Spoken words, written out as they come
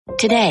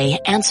Today,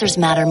 answers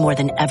matter more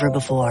than ever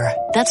before.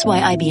 That's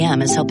why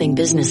IBM is helping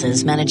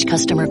businesses manage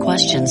customer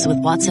questions with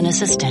Watson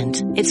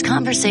Assistant. It's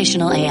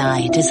conversational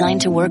AI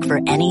designed to work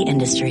for any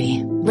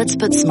industry. Let's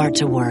put smart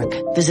to work.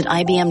 Visit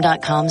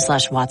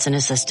IBM.com/Watson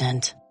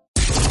Assistant.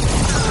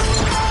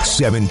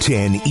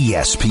 710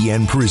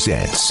 ESPN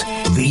presents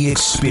The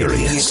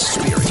Experience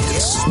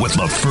with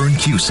LaFern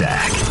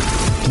Cusack,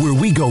 where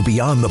we go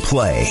beyond the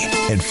play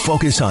and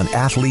focus on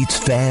athletes,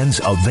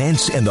 fans,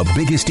 events, and the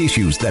biggest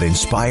issues that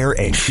inspire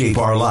and shape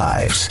our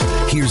lives.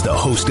 Here's the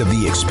host of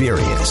The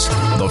Experience,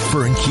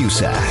 LaFern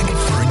Cusack.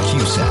 LaFern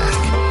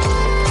Cusack.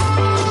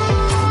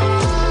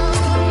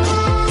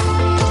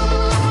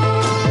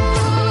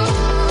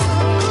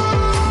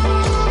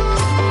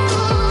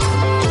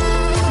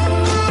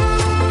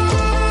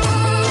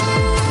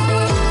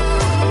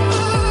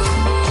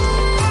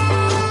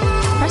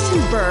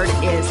 Byrd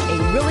is a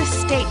real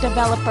estate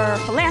developer,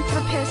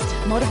 philanthropist,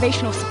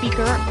 motivational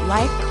speaker,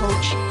 life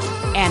coach,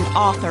 and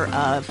author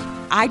of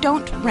I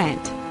Don't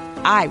Rent,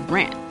 I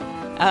Rent,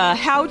 a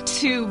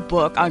how-to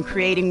book on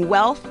creating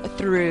wealth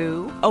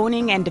through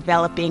owning and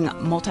developing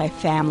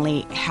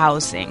multifamily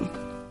housing.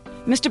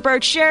 Mr.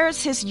 Byrd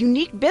shares his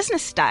unique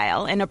business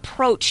style and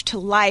approach to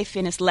life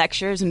in his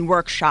lectures and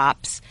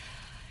workshops,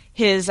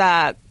 his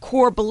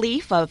core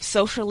belief of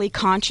socially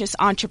conscious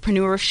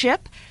entrepreneurship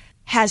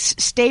has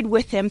stayed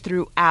with him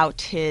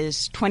throughout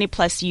his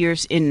 20-plus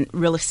years in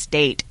real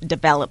estate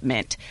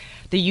development.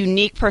 The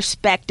unique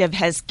perspective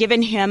has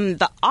given him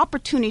the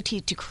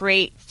opportunity to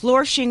create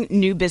flourishing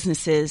new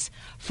businesses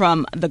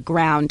from the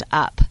ground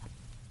up.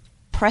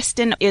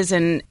 Preston is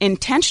an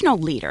intentional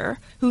leader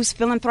whose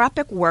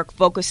philanthropic work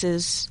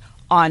focuses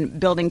on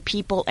building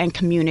people and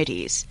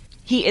communities.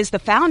 He is the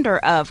founder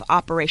of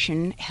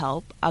Operation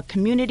Help, a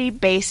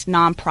community-based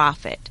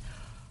nonprofit.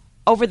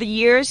 Over the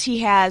years,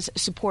 he has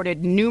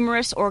supported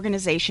numerous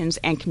organizations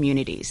and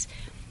communities.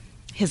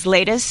 His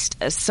latest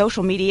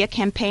social media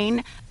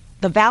campaign,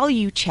 The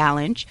Value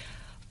Challenge,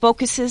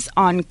 focuses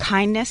on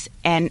kindness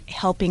and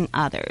helping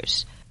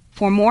others.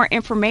 For more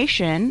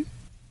information,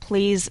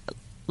 please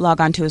log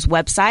on to his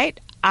website,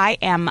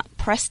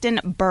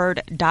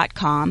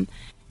 IamPrestonByrd.com,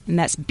 and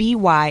that's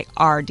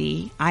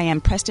BYRD,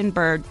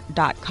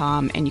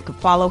 IamPrestonByrd.com, and you can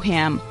follow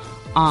him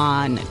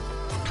on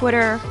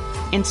Twitter,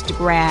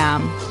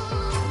 Instagram,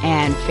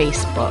 and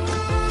Facebook.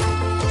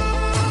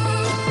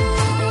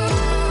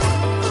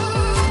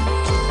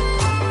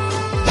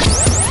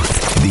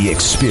 The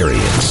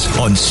Experience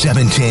on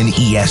 710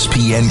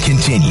 ESPN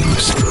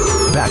continues.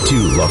 Back to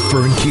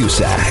LaFern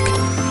Cusack.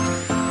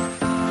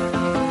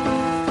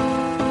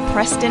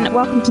 Preston,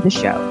 welcome to the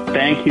show.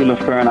 Thank you,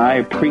 LaFern. I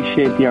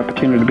appreciate the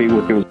opportunity to be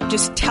with you.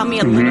 Just tell me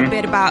a little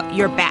bit about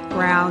your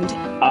background.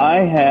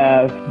 I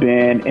have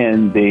been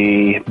in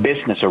the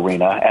business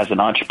arena as an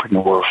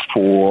entrepreneur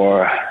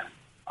for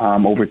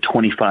over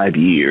 25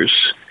 years,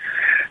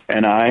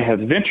 and I have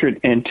ventured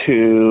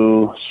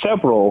into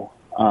several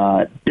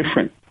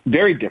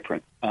very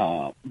different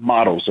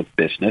models of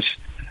business,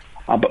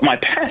 but my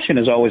passion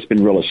has always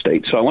been real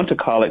estate. So I went to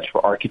college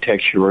for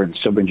architecture and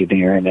civil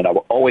engineering, and I've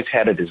always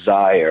had a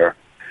desire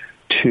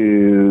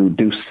to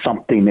do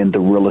something in the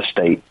real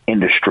estate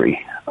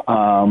industry.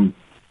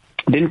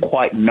 Didn't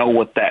quite know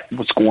what that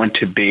was going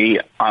to be,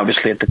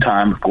 obviously, at the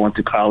time of going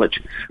through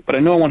college, but I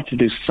knew I wanted to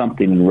do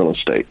something in real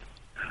estate.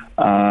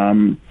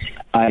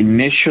 I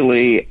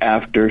initially,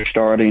 after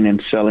starting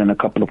and selling a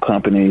couple of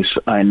companies,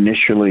 I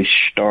initially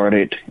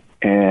started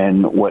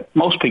in what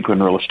most people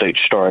in real estate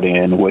start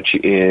in, which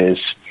is,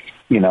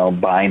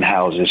 buying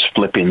houses,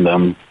 flipping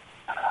them,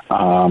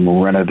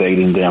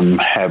 renovating them,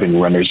 having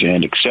renters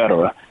in, et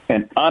cetera.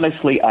 And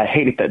honestly, I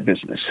hated that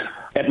business.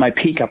 At my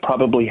peak, I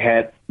probably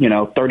had,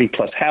 30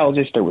 plus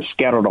houses that were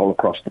scattered all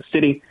across the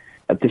city.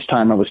 At this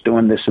time, I was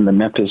doing this in the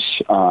Memphis,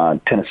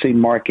 Tennessee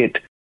market.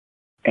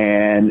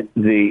 And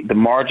the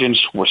margins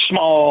were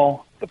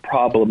small. The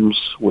problems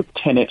with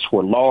tenants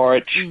were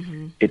large.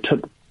 Mm-hmm. It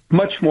took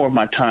much more of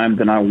my time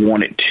than I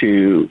wanted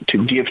to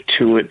give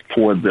to it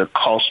for the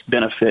cost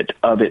benefit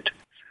of it.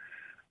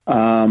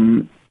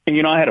 And,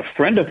 I had a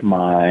friend of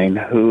mine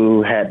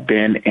who had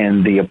been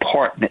in the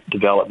apartment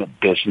development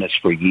business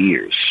for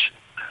years.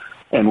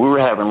 And we were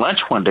having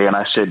lunch one day, and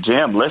I said,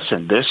 Jim,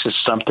 listen, this is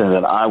something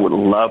that I would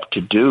love to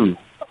do.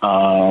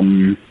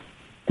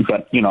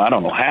 But, I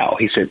don't know how.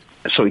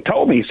 So he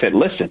told me, he said,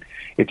 listen,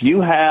 if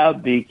you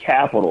have the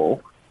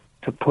capital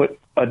to put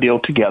a deal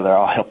together,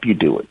 I'll help you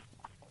do it.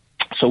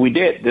 So we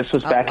did. This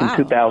was back in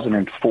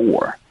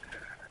 2004.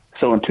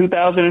 So in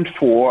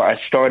 2004, I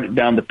started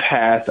down the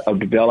path of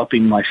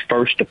developing my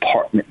first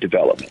apartment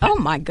development. Oh,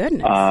 my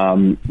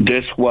goodness.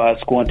 This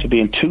was going to be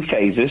in two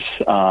phases.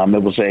 It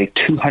was a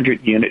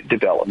 200-unit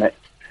development.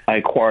 I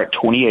acquired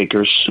 20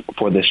 acres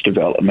for this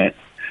development.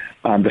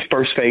 The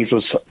first phase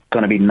was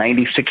going to be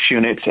 96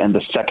 units, and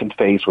the second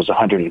phase was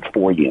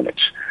 104 units.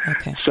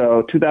 Okay.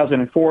 So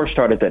 2004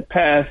 started that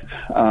path,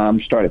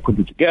 started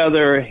putting it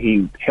together.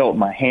 He held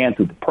my hand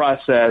through the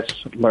process,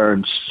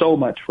 learned so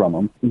much from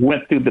him,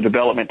 went through the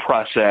development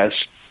process,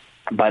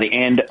 by the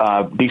end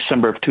of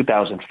December of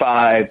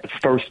 2005, the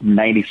first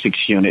 96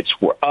 units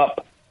were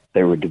up.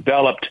 They were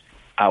developed.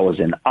 I was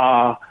in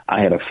awe.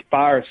 I had a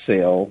fire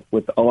sale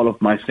with all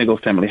of my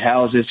single-family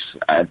houses.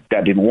 I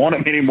didn't want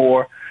them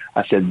anymore.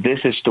 I said, this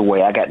is the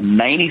way. I got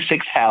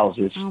 96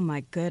 houses. Oh,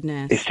 my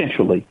goodness.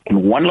 Essentially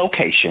in one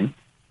location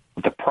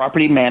with a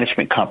property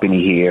management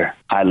company here.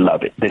 I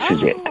love it. This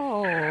is it.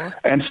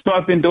 And so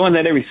I've been doing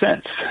that ever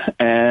since.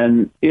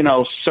 And,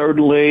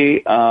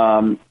 certainly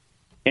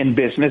in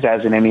business,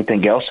 as in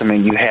anything else, I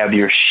mean, you have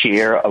your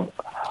share of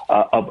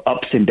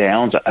ups and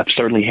downs. I've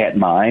certainly had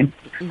mine.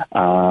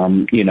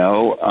 From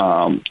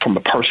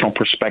a personal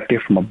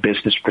perspective, from a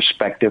business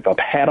perspective, I've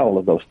had all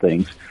of those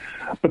things.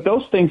 But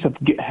those things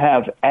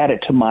have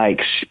added to my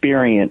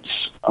experience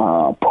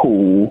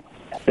pool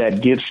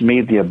that gives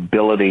me the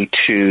ability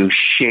to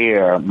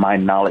share my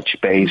knowledge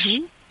base,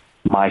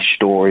 my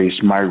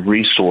stories, my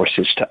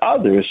resources to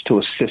others to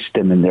assist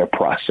them in their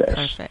process.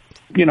 Perfect.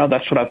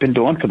 That's what I've been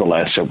doing for the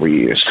last several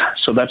years.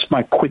 So that's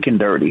my quick and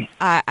dirty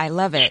I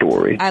love it.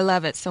 Story. I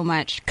love it so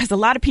much because a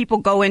lot of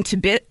people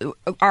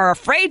are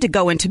afraid to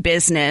go into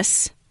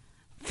business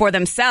for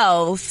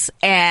themselves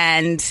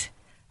and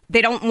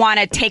they don't want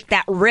to take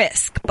that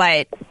risk.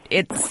 But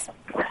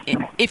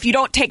if you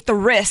don't take the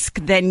risk,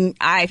 then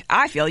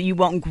I feel you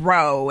won't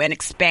grow and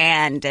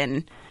expand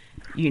and,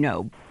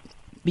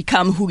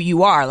 become who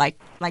you are like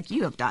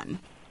you have done.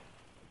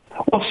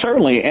 Well,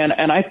 certainly,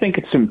 and I think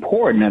it's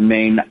important. I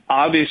mean,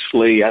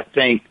 obviously, I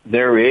think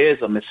there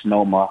is a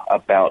misnomer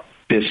about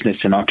business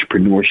and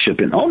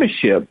entrepreneurship and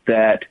ownership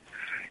that,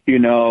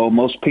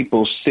 most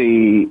people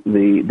see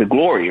the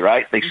glory,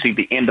 right? They see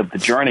the end of the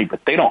journey,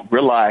 but they don't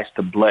realize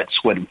the blood,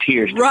 sweat, and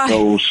tears that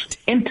goes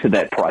into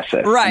that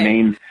process. Right. I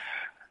mean,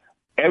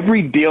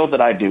 every deal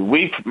that I do,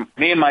 me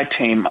and my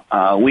team,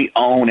 we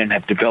own and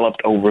have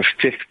developed over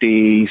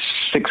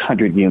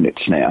 5,600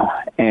 units now,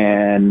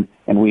 and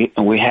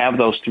we have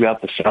those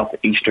throughout the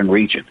southeastern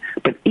region.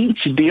 But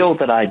each deal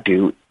that I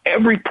do,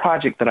 every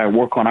project that I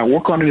work on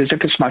it as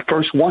if it's my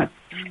first one,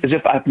 as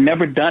if I've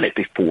never done it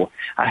before.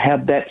 I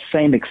have that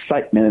same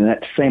excitement and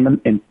that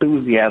same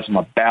enthusiasm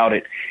about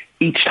it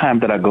each time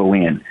that I go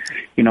in.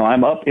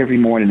 I'm up every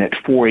morning at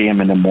 4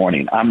 a.m. in the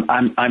morning.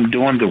 I'm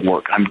doing the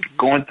work. I'm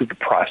going through the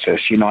process.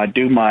 I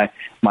do my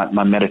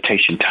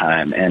meditation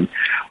time, and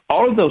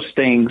all of those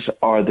things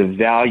are the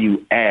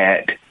value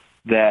add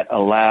that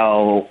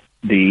allow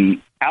the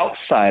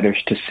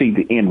outsiders to see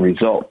the end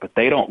result, but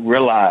they don't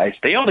realize.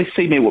 They only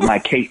see me with my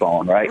cape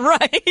on, right?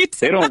 Right.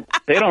 They don't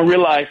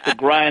realize the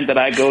grind that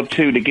I go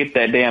to get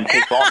that damn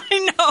cape on.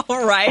 I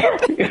know, right?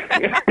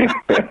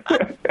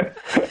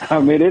 I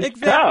mean, it's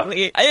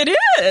exactly. tough. It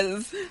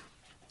is.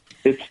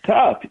 It's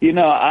tough.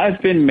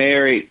 I've been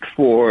married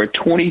for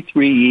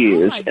 23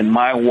 years, and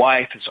my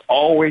wife has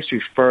always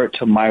referred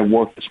to my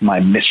work as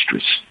my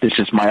mistress. This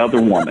is my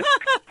other woman.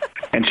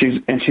 And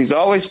she's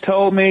always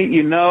told me,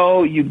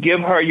 you give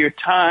her your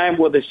time,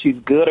 whether she's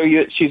good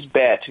or she's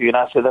bad to you. And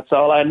I said, that's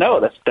all I know.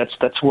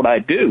 That's what I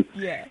do.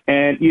 Yeah.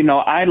 And,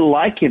 I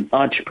liken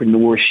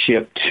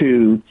entrepreneurship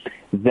to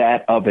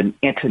that of an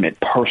intimate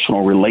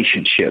personal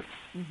relationship.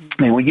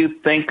 Mm-hmm. And when you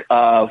think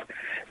of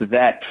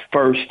that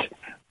first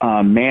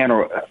man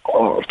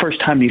or first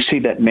time you see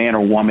that man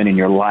or woman in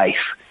your life,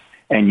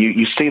 and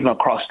you see them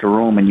across the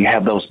room and you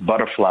have those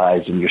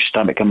butterflies in your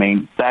stomach, I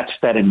mean, that's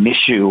that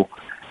initial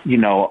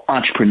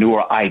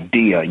entrepreneur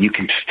idea. You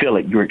can feel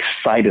it. You're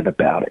excited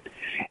about it.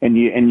 And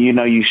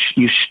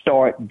you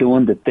start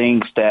doing the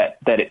things that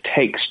it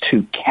takes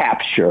to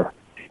capture,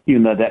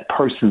 that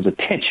person's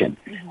attention.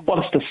 Mm-hmm.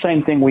 Well, it's the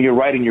same thing when you're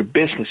writing your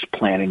business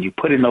plan and you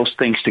putting those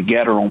things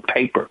together on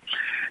paper,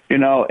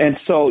 and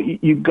so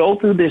you go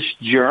through this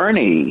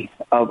journey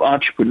of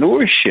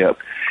entrepreneurship,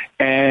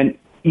 and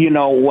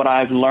what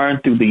I've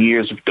learned through the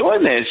years of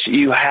doing this,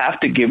 you have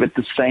to give it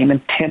the same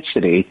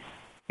intensity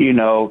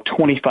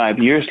 25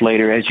 years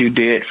later as you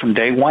did from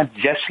day one,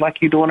 just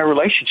like you do in a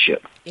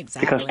relationship.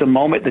 Exactly. Because the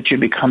moment that you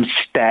become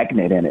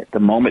stagnant in it, the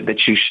moment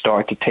that you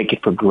start to take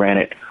it for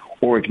granted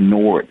or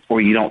ignore it, or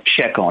you don't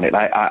check on it,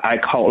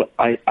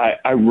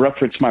 I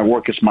reference my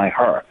work as my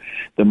her.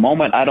 The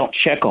moment I don't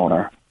check on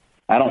her,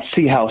 I don't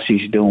see how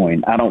she's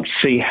doing, I don't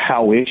see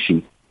how is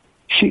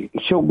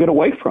she'll get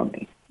away from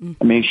me.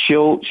 Mm-hmm. I mean,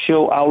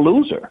 I'll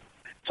lose her.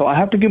 So I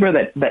have to give her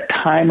that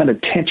time and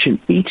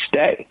attention each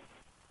day.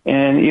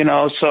 And,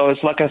 so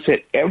it's like I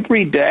said,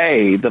 every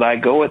day that I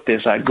go at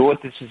this as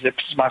if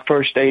it's my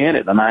first day in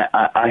it. And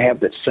I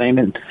have that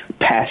same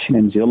passion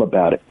and zeal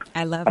about it.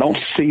 I love I don't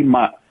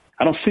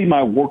see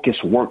my work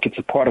as work. It's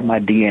a part of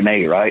my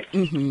DNA, right?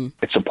 Mm-hmm.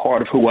 It's a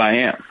part of who I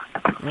am.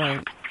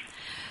 Right.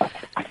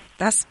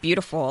 That's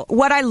beautiful.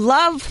 What I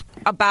love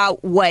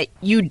about what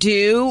you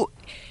do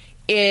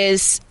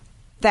is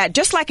that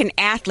just like an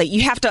athlete,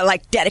 you have to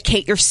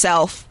dedicate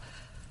yourself.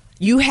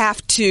 You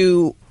have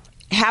to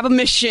have a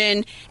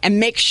mission and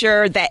make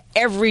sure that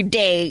every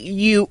day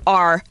you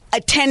are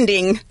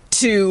attending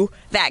to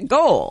that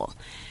goal.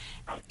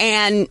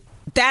 And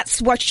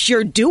that's what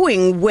you're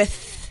doing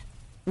with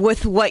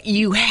what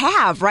you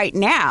have right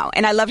now.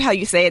 And I love how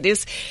you say it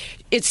is,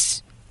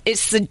 it's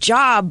it's a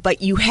job,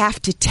 but you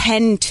have to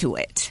tend to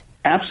it.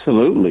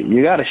 Absolutely.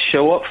 You got to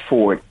show up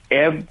for it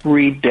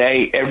every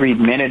day, every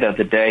minute of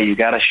the day. You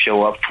got to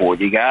show up for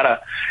it. You got to,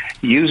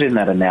 using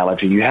that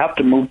analogy, you have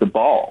to move the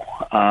ball.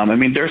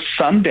 There's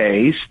some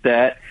days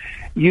that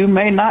you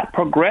may not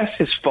progress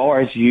as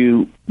far as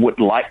you would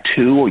like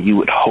to or you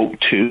would hope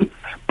to,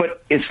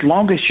 but as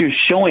long as you're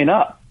showing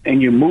up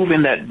and you're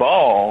moving that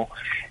ball,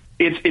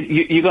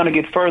 you're going to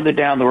get further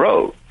down the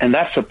road, and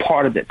that's a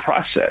part of that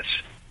process.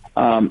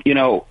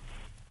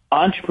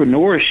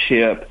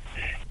 Entrepreneurship,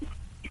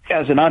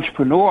 as an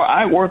entrepreneur,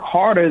 I work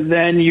harder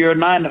than your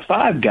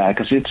 9-to-5 guy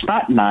because it's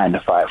not 9 to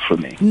 5 for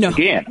me. No.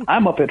 Again,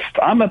 I'm up at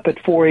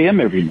 4 a.m.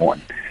 every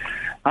morning.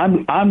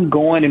 I'm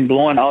going and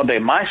blowing all day.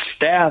 My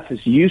staff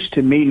is used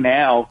to me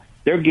now.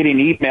 They're getting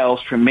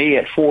emails from me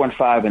at 4 and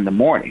 5 in the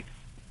morning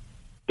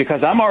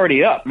because I'm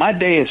already up. My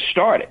day has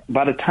started.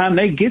 By the time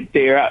they get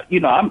there,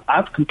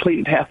 I've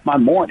completed half my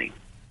morning.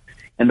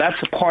 And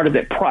that's a part of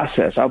that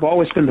process. I've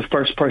always been the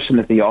first person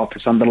at the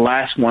office. I'm the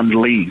last one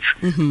to leave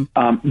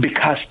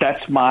because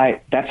that's my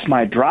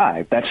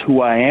drive. That's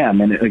who I am.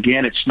 And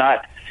again, it's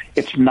not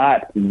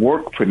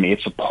work for me.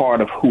 It's a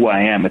part of who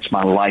I am. It's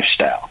my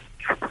lifestyle.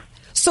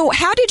 So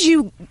how did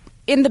you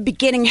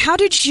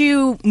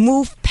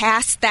move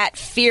past that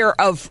fear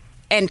of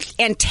and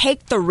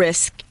take the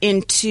risk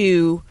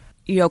into,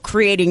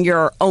 creating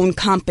your own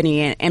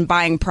company and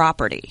buying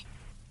property?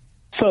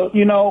 So,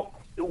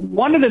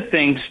 one of the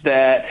things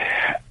that,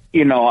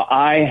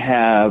 I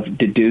have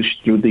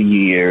deduced through the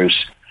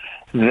years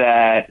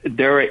that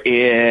there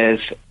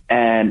is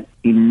an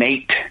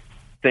innate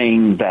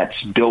thing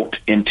that's built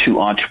into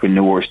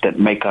entrepreneurs that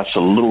make us a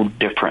little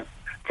different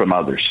from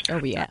others.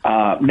 Oh, yeah.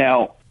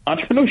 Now,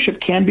 entrepreneurship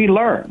can be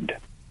learned,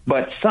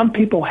 but some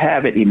people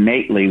have it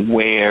innately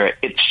where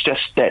it's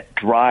just that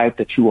drive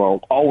that you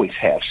always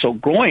have. So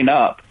growing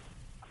up,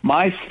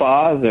 my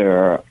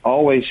father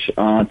always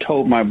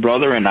told my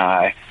brother and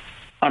I,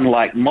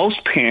 unlike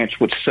most parents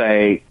would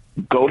say,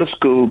 go to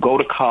school, go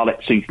to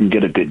college so you can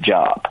get a good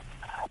job.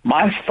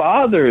 My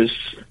father's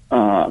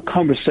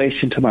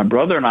conversation to my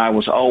brother and I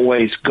was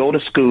always go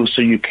to school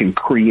so you can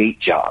create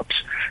jobs.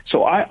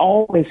 So I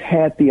always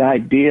had the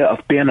idea of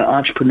being an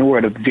entrepreneur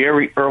at a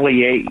very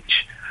early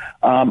age.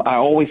 I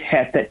always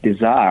had that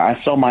desire.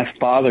 I saw my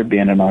father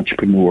being an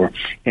entrepreneur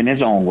in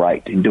his own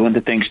right and doing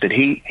the things that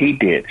he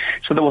did.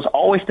 So there was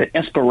always that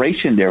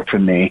inspiration there for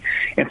me.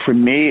 And for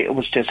me, it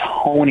was just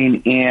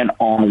honing in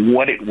on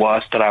what it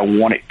was that I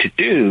wanted to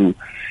do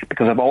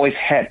because I've always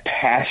had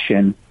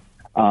passion.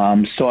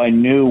 So I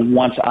knew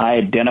once I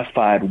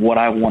identified what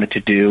I wanted to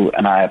do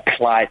and I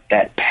applied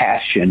that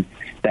passion,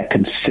 that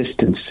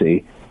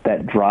consistency,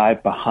 that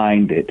drive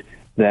behind it,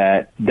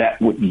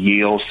 that would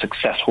yield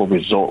successful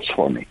results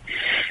for me.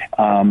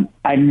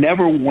 I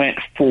never went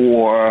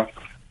for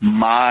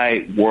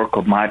my work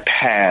or my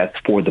path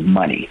for the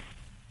money.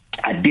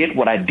 I did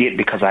what I did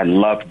because I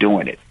loved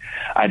doing it.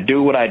 I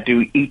do what I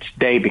do each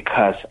day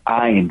because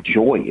I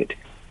enjoy it.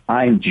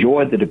 I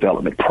enjoy the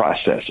development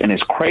process. And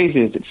as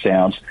crazy as it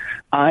sounds,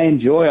 I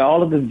enjoy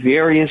all of the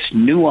various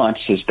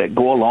nuances that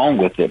go along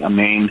with it.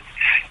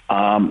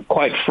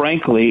 Quite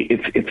frankly,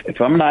 if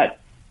I'm not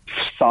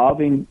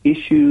solving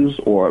issues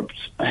or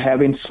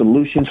having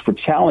solutions for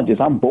challenges,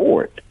 I'm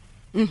bored.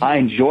 Mm-hmm. I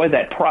enjoy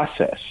that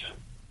process.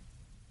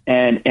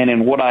 And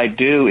in what I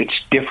do, it's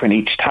different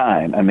each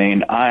time.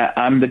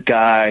 I'm the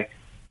guy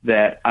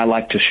that I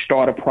like to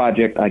start a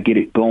project, I get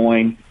it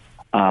going.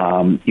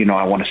 I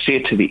want to see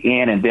it to the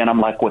end, and then I'm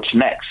like, what's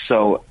next?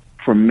 So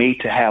for me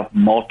to have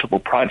multiple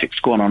projects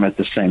going on at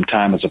the same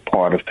time is a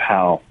part of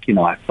how,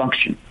 I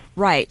function.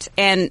 Right.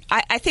 And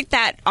I think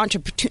that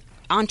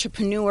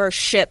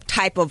entrepreneurship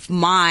type of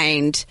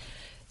mind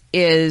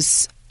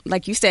is,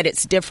 like you said,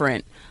 it's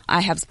different.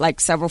 I have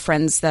several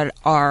friends that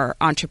are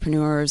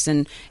entrepreneurs,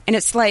 and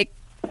it's like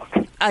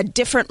a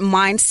different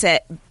mindset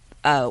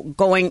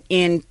going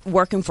in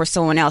working for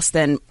someone else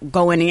than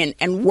going in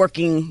and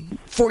working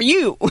for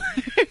you,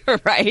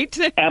 right?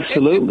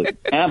 Absolutely.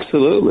 And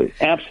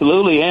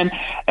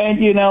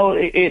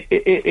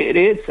it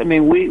is.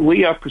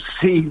 We are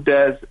perceived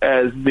as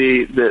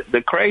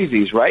the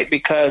crazies, right?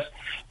 Because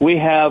we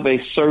have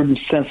a certain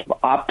sense of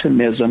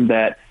optimism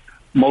that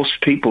most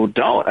people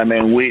don't.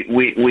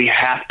 We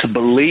have to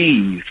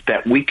believe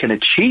that we can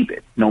achieve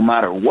it no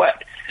matter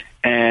what.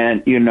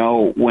 And,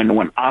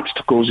 when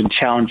obstacles and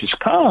challenges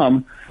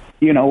come,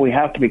 we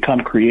have to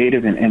become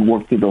creative and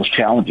work through those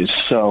challenges.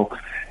 So,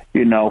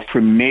 for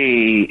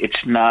me,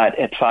 it's not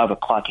at 5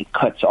 o'clock it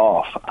cuts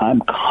off.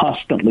 I'm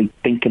constantly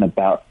thinking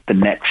about the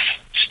next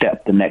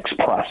step, the next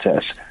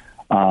process,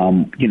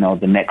 the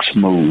next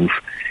move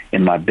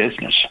in my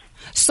business.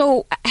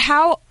 So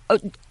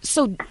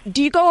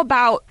do you go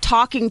about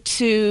talking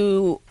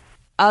to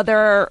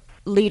other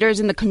leaders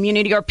in the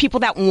community or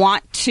people that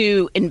want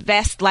to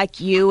invest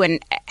like you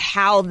and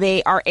how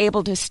they are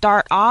able to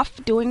start off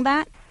doing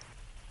that?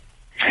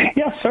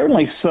 Yeah,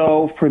 certainly.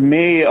 So for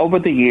me, over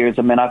the years,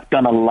 I've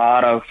done a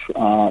lot of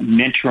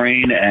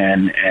mentoring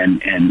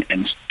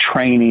and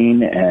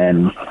training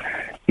and,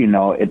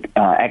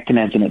 acting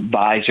as an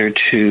advisor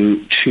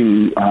to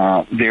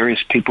various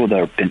people that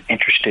have been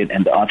interested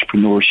in the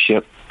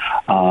entrepreneurship,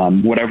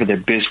 whatever their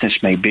business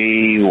may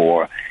be,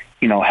 or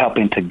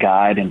helping to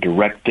guide and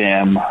direct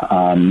them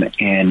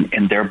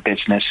in their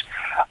business.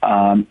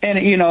 And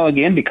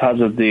again, because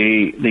of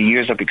the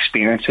years of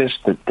experiences,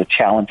 the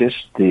challenges,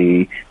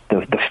 the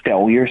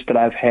failures that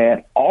I've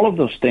had, all of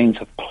those things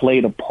have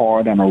played a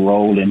part and a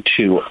role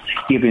into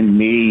giving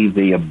me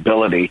the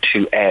ability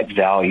to add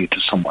value to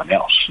someone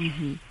else.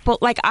 Mm-hmm. But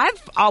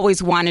I've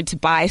always wanted to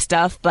buy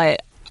stuff,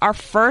 but our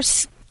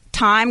first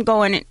time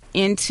going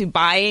into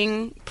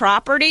buying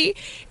property,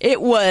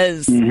 it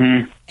was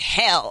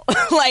hell.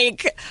 I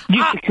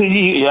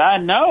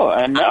know.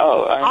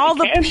 All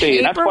the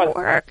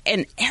paperwork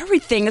and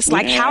everything. It's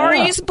how are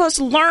you supposed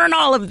to learn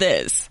all of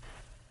this?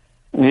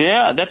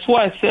 Yeah, that's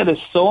why I said it's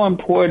so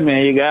important,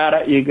 man. You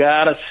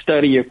gotta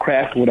study your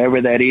craft, whatever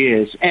that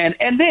is, and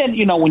then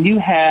when you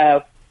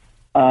have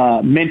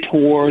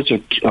mentors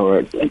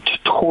or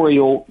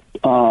tutorials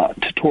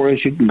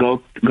you can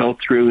go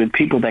through, and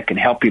people that can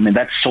help you, and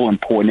that's so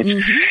important.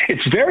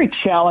 It's very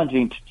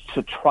challenging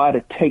to try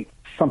to take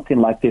something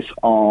like this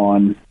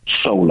on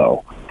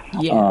solo.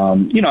 Yeah.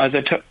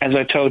 As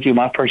I told you,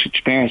 my first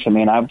experience,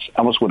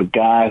 I was with a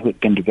guy who had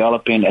been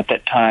developing at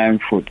that time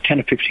for 10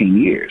 to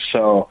 15 years.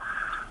 So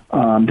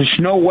there's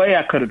no way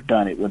I could have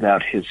done it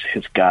without his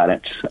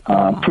guidance.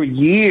 For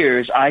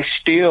years, I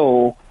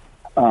still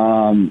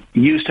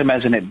used him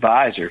as an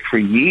advisor. For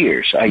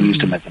years, I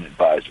used him as an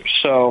advisor.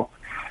 So,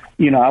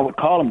 I would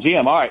call him,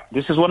 Jim, all right,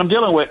 this is what I'm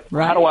dealing with.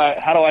 Right.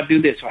 How do I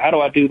do this, or how do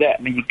I do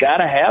that? You got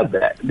to have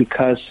that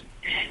because,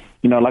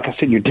 like I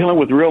said, you're dealing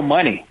with real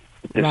money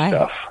with this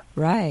stuff.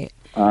 Right.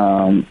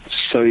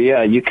 So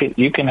yeah, you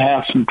can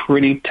have some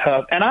pretty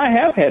tough, and I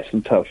have had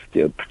some tough,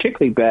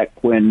 particularly back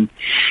when,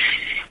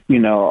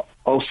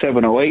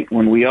 07, 08,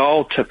 when we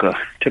all took a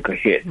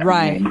hit.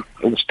 Right.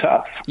 It was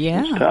tough.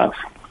 Yeah. It was tough.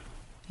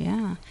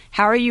 Yeah.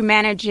 How are you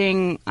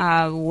managing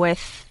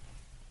with,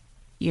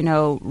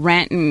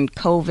 rent and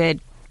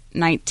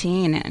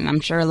COVID-19? And I'm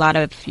sure a lot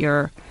of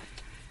your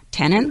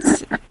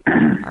tenants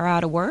are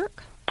out of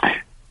work.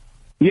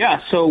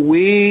 Yeah. So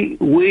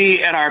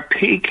we at our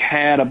peak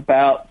had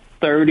about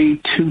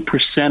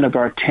 32% of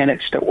our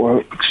tenants that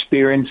were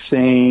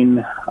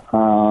experiencing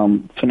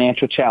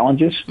financial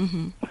challenges.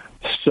 Mm-hmm.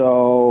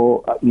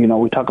 So,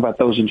 we talk about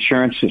those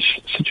insurance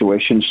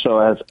situations. So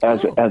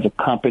as a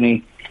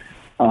company,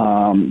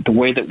 the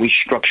way that we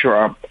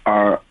structure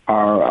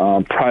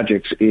our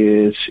projects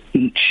is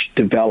each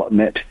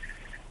development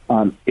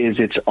is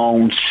its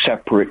own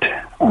separate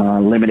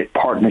limited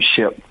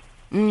partnership.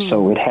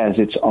 So it has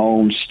its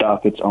own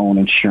stuff, its own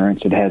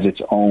insurance, it has its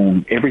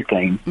own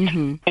everything.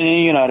 Mm-hmm.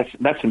 And,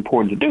 that's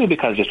important to do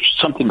because if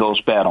something goes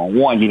bad on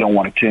one, you don't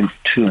want it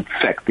to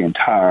infect the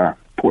entire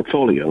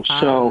portfolio.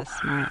 So,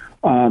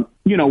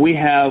 we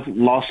have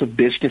loss of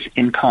business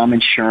income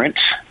insurance.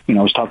 I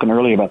was talking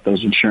earlier about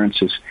those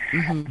insurances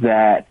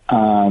that,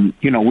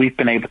 we've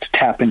been able to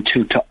tap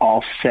into to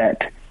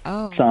offset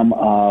some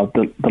of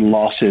the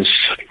losses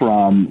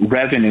from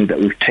revenue that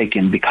we've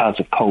taken because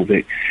of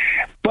COVID.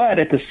 But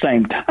at the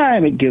same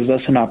time, it gives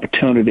us an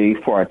opportunity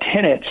for our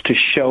tenants to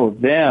show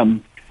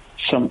them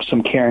some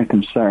care and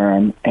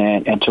concern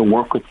and to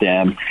work with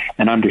them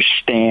and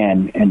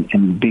understand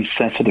and be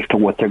sensitive to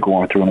what they're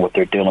going through and what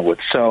they're dealing with.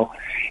 So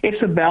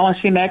it's a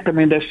balancing act.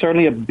 There's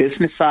certainly a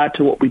business side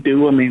to what we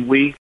do.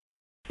 We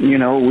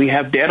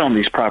have debt on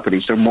these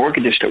properties. They're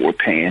mortgages that we're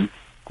paying.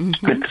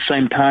 Mm-hmm. But at the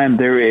same time,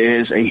 there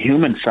is a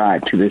human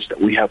side to this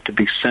that we have to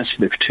be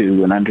sensitive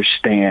to and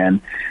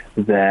understand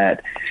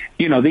that,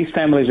 these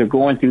families are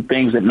going through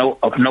things that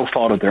of no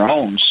fault of their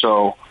own.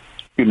 So,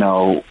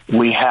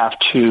 we have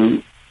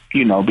to,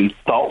 be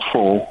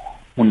thoughtful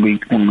when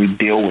we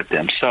deal with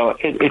them. So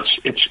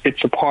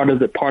it's a part of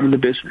the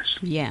business.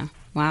 Yeah.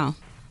 Wow.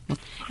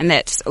 And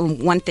that's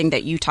one thing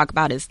that you talk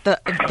about is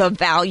the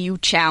value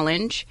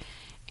challenge.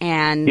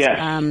 And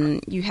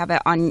yes. You have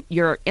it on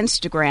your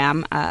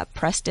Instagram,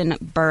 Preston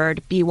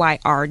Byrd,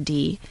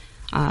 BYRD,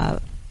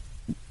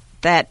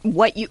 that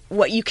what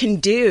you can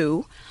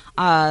do,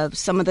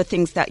 some of the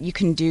things that you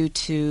can do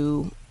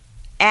to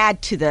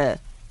add to the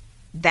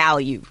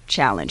value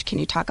challenge. Can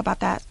you talk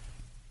about that?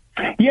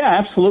 Yeah,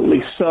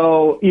 absolutely.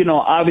 So,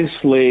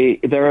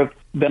 obviously there have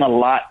been a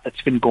lot that's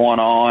been going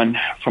on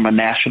from a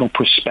national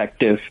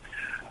perspective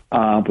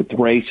with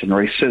race and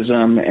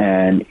racism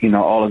and,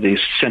 all of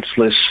these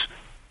senseless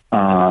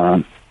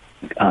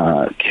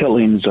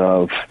killings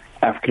of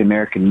African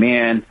American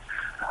men,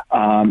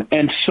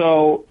 and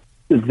so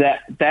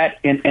that's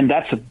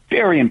a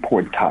very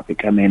important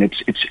topic.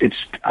 Obviously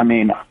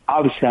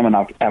I'm an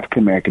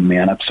African American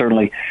man. I've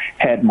certainly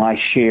had my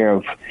share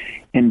of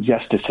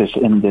injustices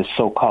in this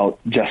so-called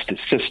justice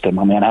system.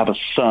 I have a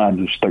son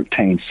who's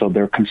 13, so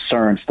there are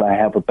concerns that I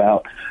have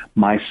about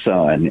my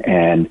son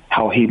and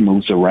how he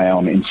moves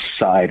around in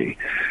society.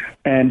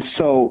 And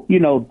so,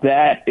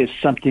 that is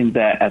something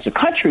that as a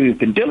country we've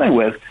been dealing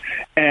with.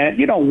 And,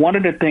 one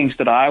of the things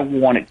that I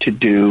wanted to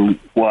do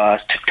was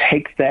to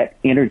take that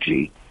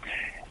energy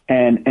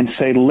and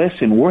say,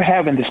 listen, we're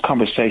having this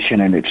conversation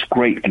and it's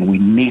great and we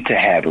need to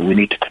have it. We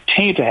need to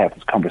continue to have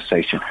this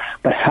conversation.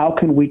 But how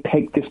can we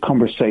take this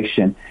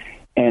conversation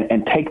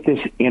and take this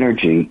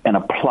energy and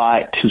apply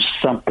it to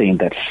something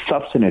that's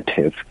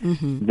substantive,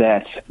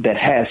 that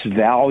has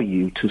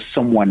value to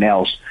someone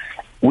else?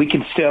 We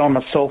can sit on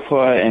the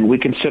sofa and we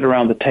can sit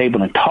around the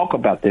table and talk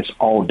about this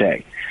all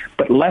day.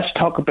 But let's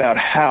talk about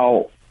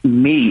how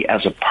me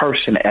as a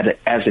person,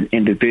 as an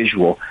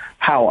individual,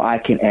 how I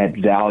can add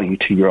value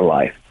to your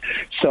life.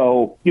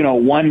 So,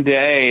 one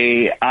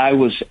day I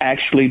was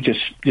actually just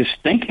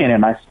thinking,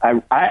 and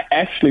I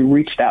actually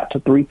reached out to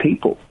 3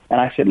 people, and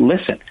I said,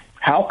 listen,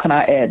 how can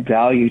I add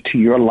value to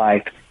your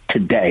life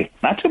today?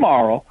 Not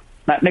tomorrow,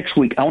 not next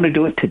week. I want to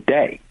do it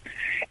today.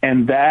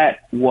 And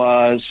that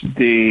was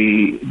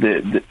the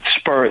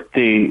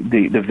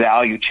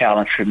value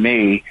challenge for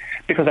me,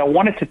 because I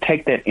wanted to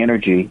take that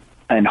energy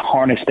and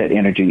harness that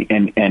energy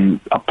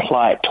and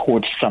apply it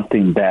towards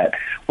something that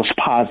was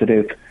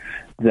positive,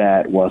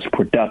 that was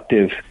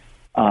productive,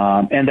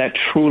 and that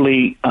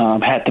truly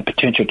had the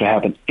potential to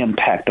have an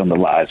impact on the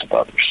lives of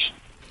others.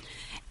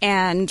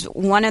 And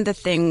one of the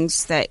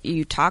things that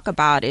you talk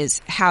about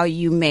is how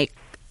you make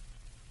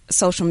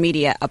social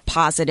media a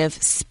positive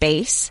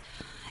space.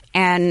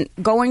 And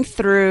going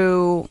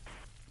through,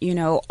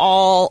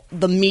 all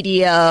the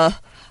media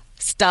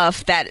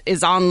stuff that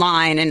is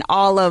online and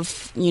all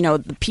of,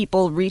 the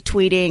people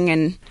retweeting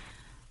and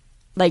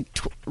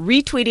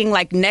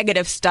retweeting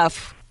negative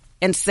stuff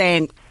and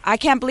saying, I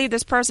can't believe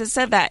this person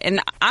said that. And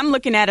I'm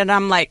looking at it and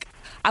I'm like,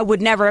 I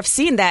would never have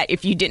seen that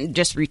if you didn't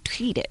just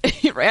retweet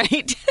it,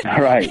 right?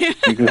 Right,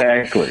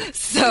 exactly.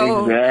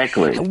 So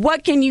exactly.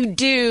 What can you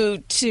do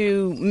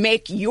to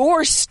make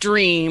your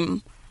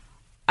stream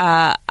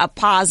a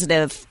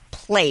positive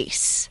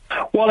place?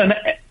 Well,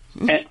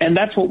 and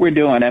that's what we're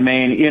doing. I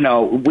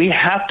mean, we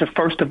have to,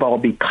 first of all,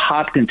 be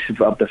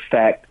cognitive of the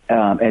fact,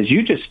 as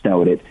you just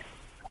noted,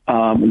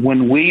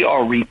 when we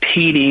are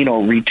repeating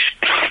or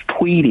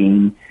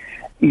retweeting,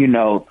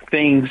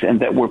 things and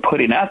that we're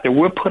putting out there,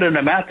 we're putting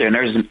them out there, and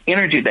there's an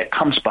energy that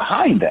comes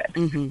behind that.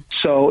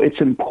 So it's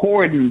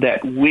important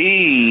that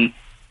we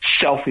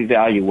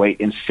self-evaluate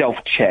and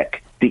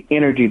self-check the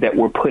energy that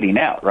we're putting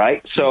out,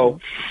 right?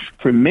 So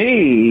for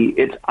me,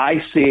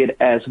 I see it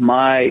as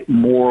my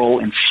moral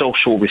and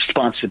social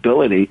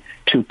responsibility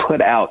to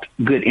put out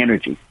good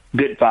energy,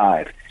 good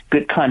vibe,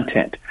 good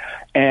content.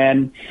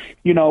 And,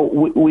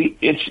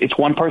 it's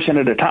one person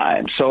at a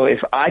time. So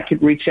if I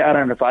could reach out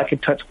and if I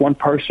could touch one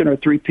person or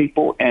 3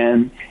 people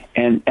and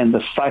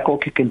the cycle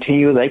can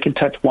continue, they can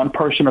touch one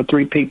person or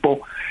 3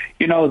 people,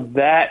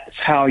 that's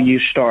how you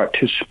start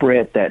to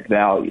spread that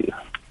value.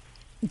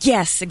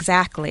 Yes,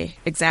 exactly.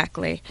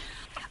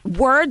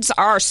 Words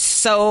are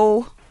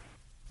so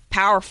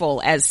powerful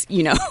as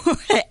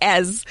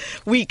as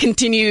we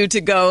continue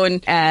to go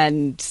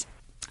and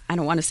I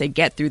don't want to say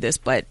get through this,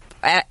 but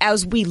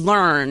as we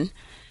learn,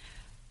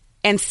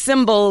 and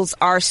symbols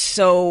are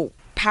so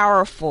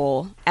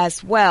powerful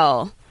as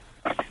well.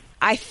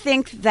 I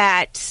think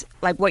that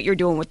what you're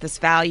doing with this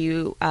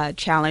value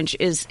challenge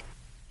is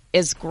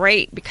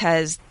great,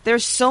 because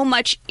there's so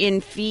much in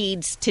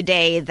feeds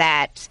today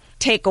that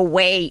take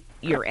away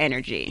your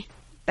energy,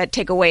 that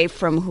take away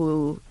from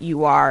who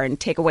you are and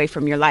take away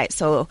from your light.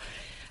 So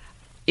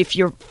if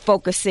you're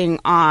focusing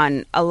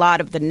on a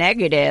lot of the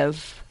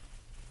negative,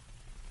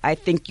 I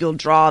think you'll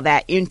draw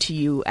that into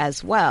you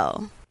as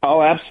well. Oh,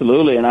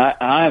 absolutely. And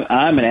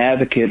I'm an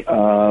advocate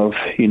of,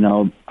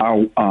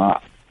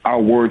 our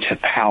words have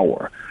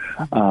power.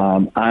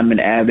 I'm an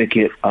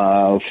advocate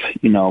of,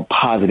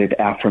 positive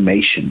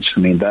affirmations. I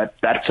mean,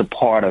 that's a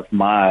part of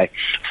my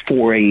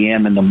 4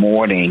 a.m. in the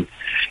morning,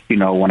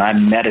 when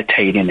I'm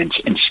meditating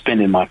and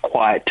spending my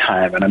quiet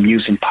time and I'm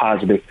using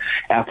positive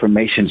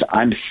affirmations,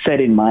 I'm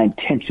setting my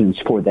intentions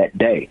for that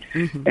day.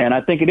 And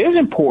I think it is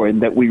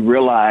important that we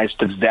realize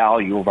the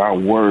value of our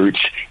words,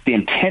 the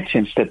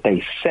intentions that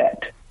they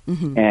set,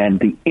 and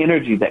the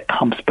energy that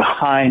comes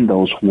behind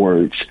those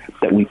words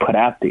that we put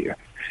out there.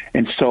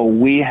 And so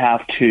we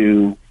have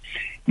to,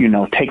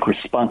 take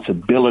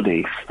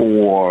responsibility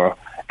for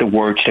the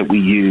words that we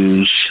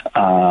use,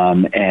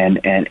 and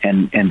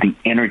the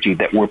energy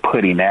that we're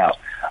putting out.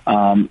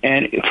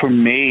 And for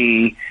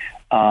me,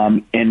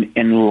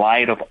 in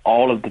light of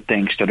all of the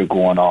things that are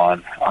going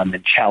on the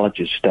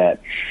challenges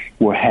that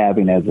we're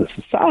having as a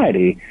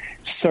society,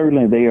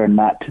 certainly they are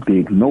not to be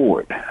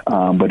ignored.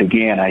 But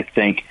again, I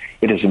think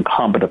it is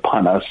incumbent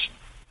upon us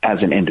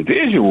as an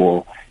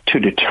individual to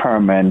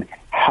determine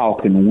how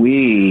can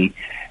we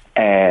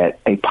add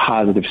a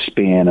positive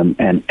spin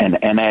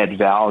and add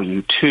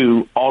value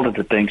to all of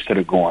the things that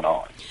are going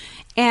on.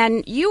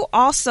 And you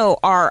also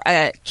are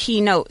a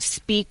keynote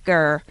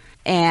speaker,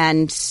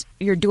 and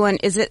you're doing,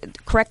 is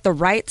it correct, the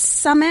Rights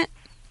Summit?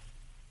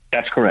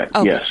 That's correct,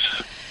 okay.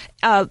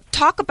 Yes.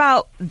 Talk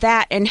about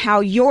that and how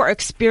your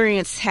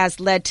experience has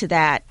led to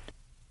that.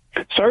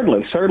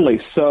 Certainly.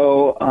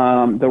 So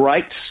the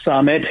Rights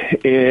Summit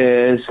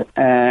is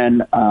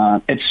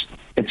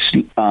it's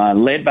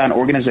led by an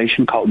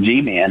organization called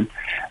G-Men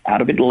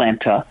out of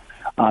Atlanta.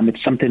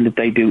 It's something that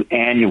they do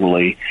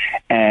annually,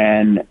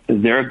 and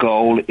their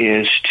goal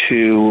is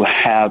to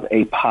have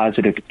a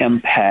positive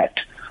impact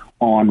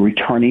on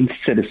returning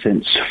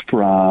citizens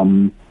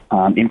from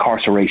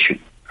incarceration.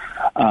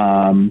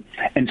 And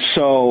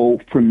so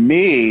for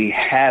me,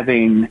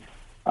 having,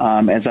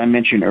 as I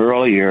mentioned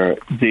earlier,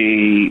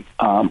 the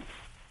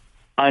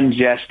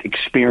unjust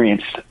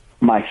experience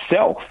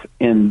myself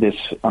in this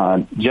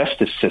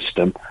justice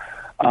system,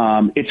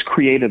 it's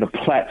created a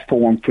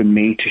platform for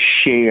me to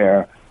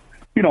share,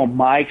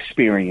 my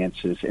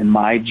experiences and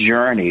my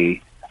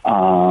journey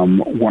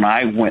when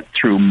I went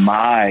through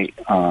my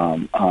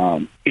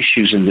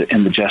issues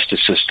in the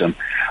justice system,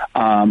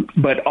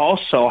 but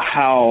also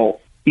how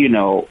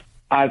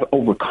I've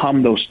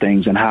overcome those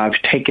things and how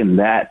I've taken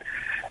that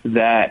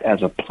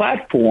as a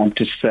platform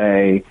to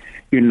say,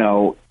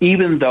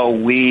 even though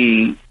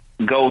we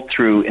go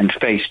through and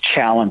face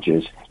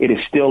challenges, it is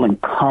still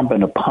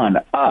incumbent upon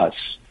us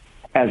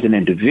as an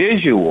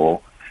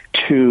individual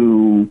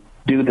to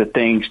do the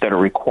things that are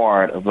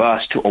required of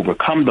us to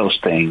overcome those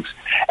things,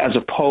 as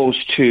opposed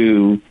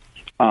to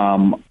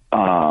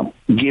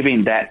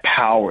giving that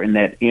power and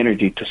that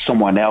energy to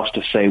someone else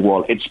to say,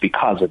 well, it's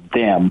because of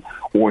them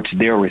or it's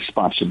their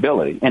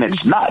responsibility. And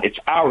it's not. It's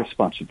our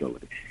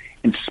responsibility.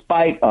 In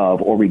spite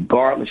of or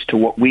regardless to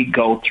what we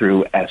go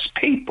through as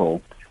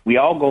people, we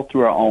all go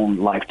through our own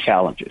life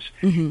challenges.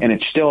 And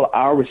it's still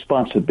our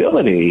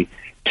responsibility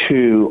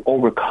to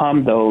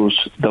overcome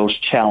those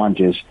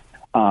challenges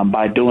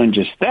by doing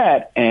just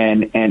that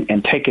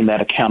and taking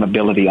that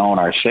accountability on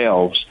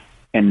ourselves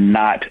and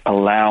not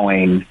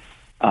allowing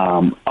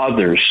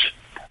others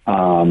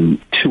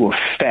to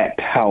affect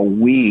how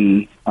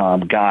we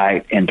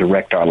guide and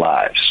direct our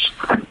lives.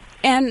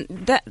 And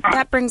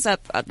that brings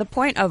up the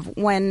point of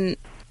when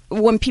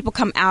people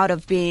come out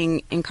of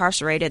being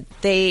incarcerated,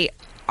 they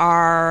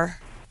are,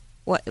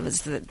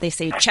 they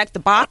say, check the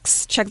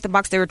box.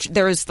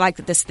 There was like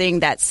this thing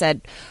that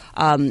said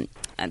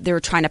they were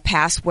trying to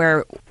pass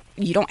where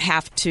you don't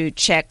have to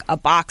check a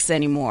box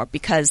anymore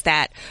because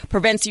that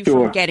prevents you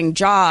from getting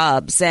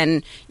jobs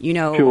and,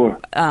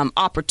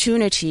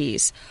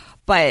 opportunities.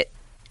 But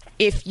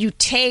if you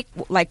take,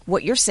 like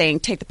what you're saying,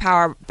 take the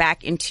power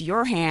back into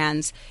your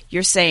hands,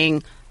 you're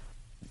saying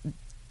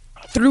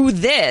through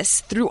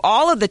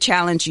all of the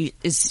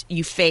challenges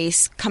you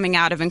face coming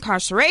out of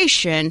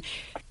incarceration,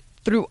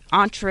 through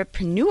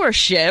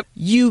entrepreneurship,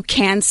 you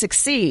can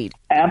succeed.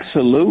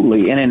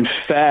 Absolutely. And in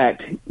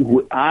fact,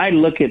 I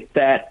look at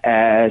that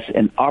as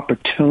an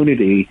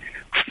opportunity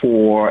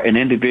for an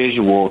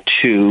individual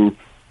to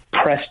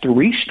press the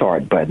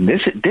restart button.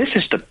 This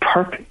is the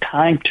perfect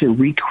time to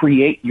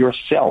recreate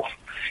yourself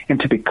and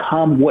to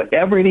become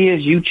whatever it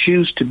is you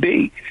choose to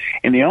be.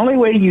 And the only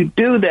way you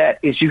do that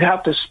is you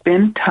have to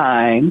spend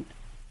time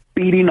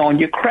beating on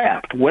your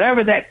craft,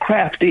 whatever that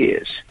craft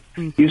is.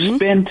 You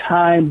spend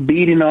time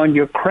beating on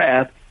your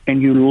craft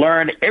and you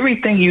learn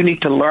everything you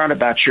need to learn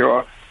about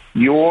your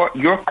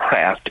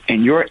craft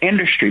and your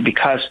industry,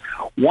 because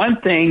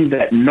one thing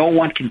that no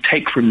one can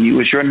take from you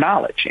is your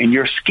knowledge and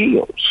your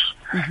skills.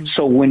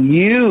 So when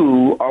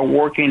you are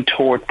working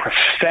toward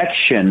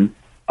perfection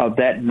of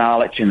that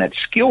knowledge and that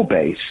skill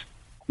base,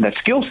 that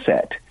skill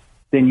set,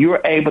 then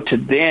you're able to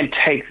then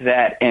take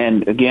that,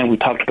 and again, we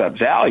talked about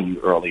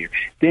value earlier,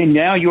 then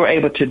now you're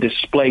able to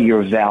display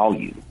your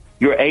value.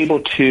 You're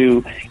able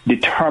to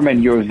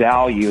determine your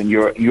value and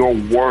your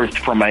worth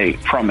from a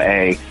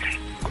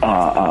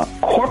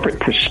corporate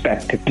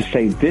perspective to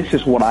say, this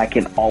is what I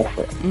can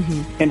offer.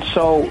 And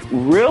so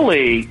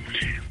really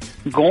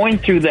going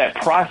through that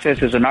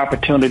process is an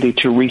opportunity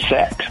to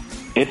reset.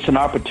 It's an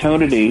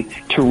opportunity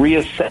to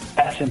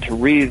reassess and to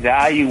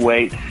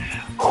reevaluate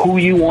who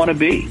you want to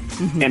be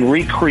and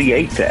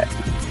recreate that.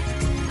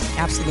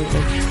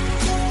 Absolutely.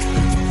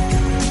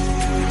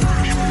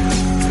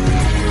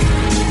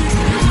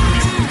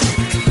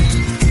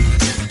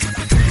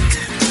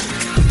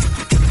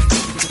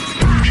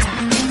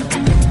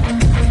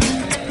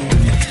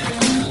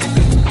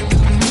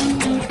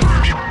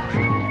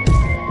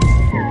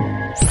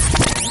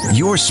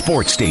 Your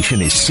sports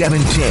station is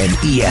 710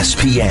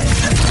 ESPN.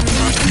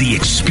 The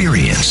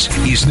experience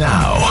is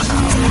now.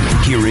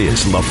 Here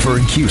is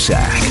LaFern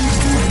Cusack.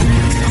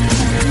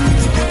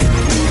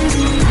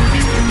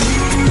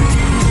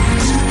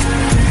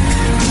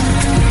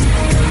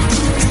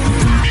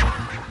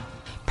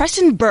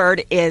 Preston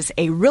Byrd is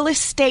a real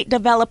estate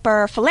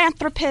developer,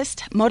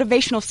 philanthropist,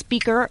 motivational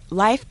speaker,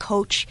 life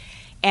coach,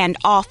 and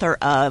author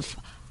of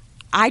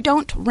I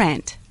Don't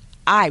Rent,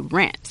 I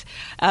Rent,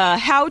 a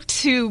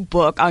how-to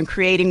book on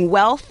creating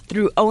wealth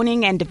through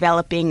owning and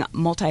developing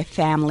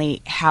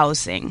multifamily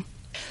housing.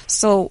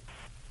 So,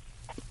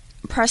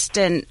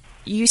 Preston,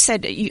 you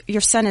said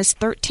your son is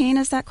 13,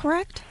 is that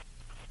correct?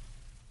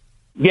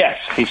 Yes,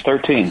 he's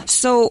 13.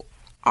 So,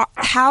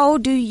 how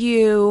do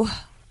you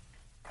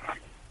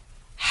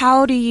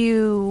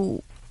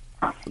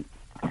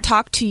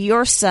talk to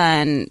your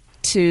son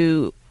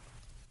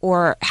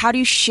or how do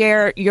you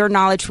share your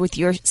knowledge with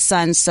your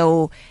son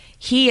so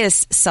he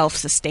is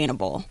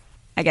self-sustainable?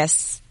 I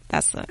guess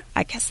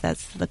I guess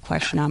that's the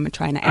question I'm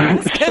trying to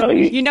ask.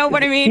 You know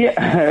what I mean?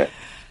 Yeah.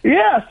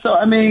 Yeah. So,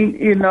 I mean,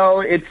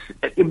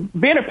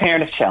 being a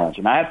parent is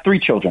challenging. I have 3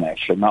 children,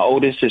 actually. My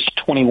oldest is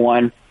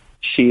 21.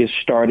 She is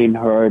starting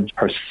her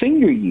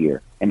senior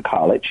year in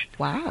college.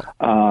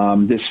 Wow.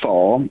 This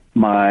fall.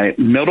 My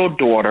middle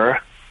daughter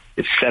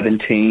is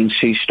 17.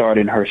 She's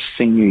starting her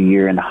senior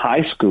year in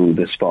high school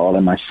this fall.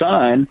 And my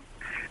son,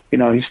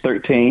 he's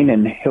 13,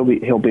 and he'll be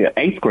an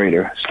 8th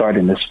grader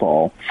starting this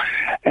fall.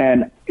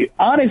 And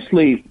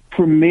honestly,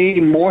 for me,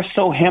 more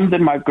so him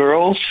than my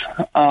girls,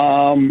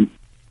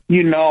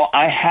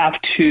 I have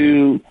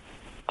to,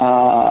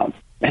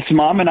 as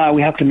mom and I,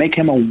 we have to make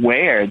him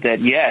aware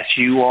that, yes,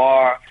 you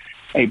are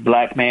a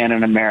black man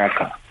in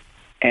America.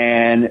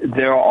 And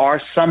there are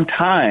some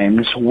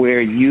times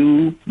where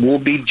you will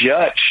be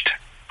judged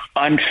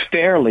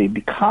unfairly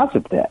because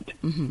of that.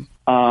 Mm-hmm.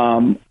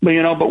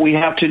 But we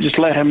have to just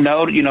let him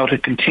know, to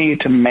continue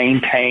to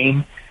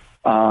maintain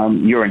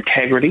your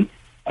integrity,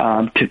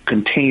 to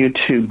continue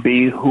to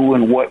be who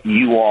and what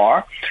you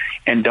are,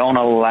 and don't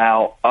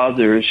allow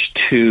others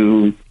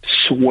to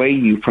sway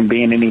you from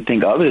being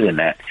anything other than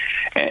that.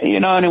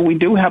 And we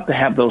do have to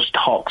have those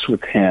talks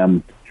with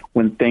him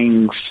when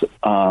things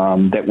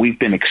that we've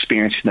been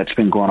experiencing that's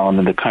been going on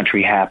in the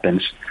country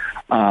happens,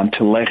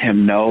 to let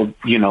him know,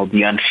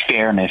 the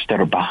unfairness that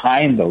are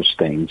behind those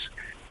things,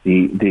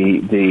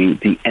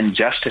 the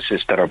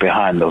injustices that are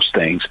behind those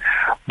things.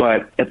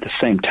 But at the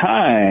same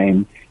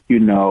time,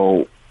 these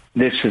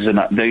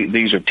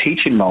are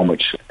teaching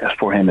moments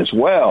for him as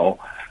well,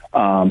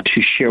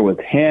 to share with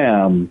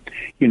him,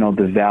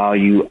 the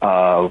value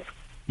of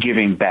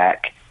giving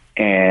back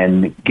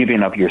and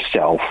giving of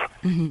yourself,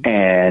 mm-hmm.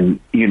 and,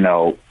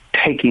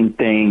 taking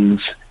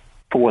things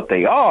for what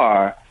they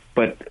are,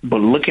 but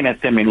looking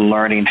at them and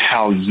learning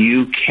how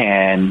you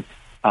can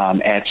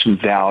add some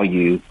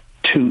value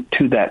to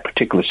that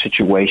particular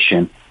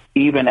situation,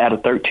 even at a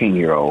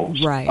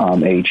 13-year-old's right.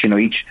 Age.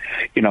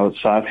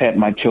 So I've had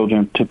my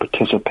children to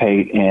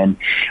participate in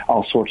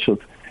all sorts of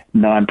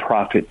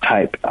nonprofit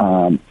type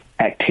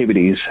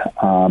activities,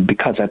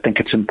 because I think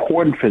it's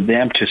important for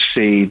them to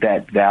see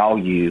that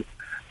value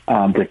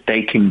that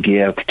they can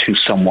give to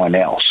someone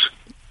else.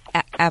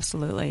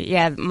 Absolutely.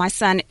 Yeah. My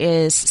son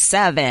is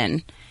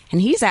 7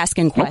 and he's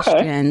asking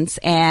questions,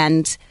 okay.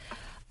 And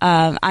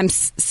I'm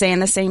saying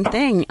the same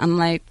thing. I'm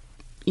like,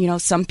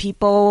 some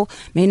people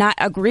may not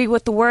agree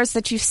with the words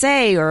that you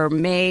say, or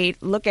may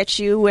look at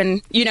you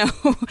and,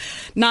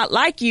 not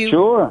like you.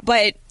 Sure.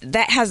 But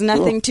that has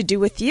nothing to do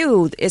with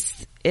you.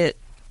 It's them.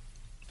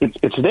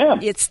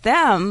 It's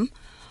them.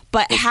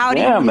 But it's how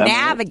do you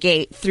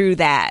navigate through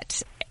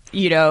that?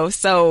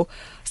 So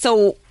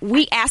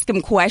we ask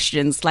them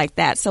questions like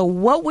that. So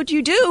what would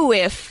you do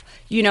if,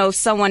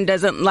 someone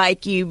doesn't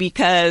like you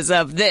because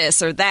of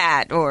this or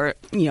that, or,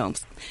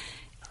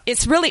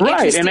 it's really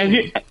interesting.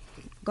 And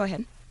go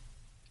ahead.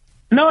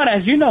 No, and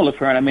as you know,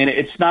 LaFern,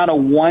 it's not a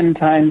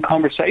one-time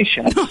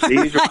conversation.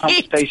 These are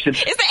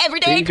conversations. It's an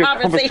everyday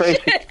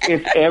conversation.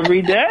 It's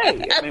every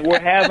day. We're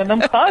having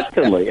them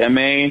constantly.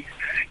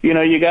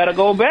 You got to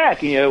go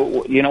back.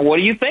 What are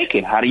you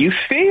thinking? How do you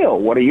feel?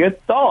 What are your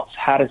thoughts?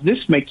 How does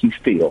this make you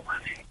feel?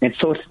 And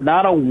so it's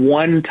not a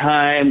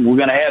one-time, we're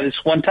going to have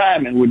this one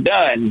time and we're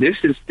done. This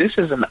is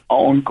an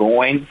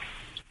ongoing,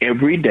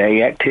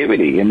 everyday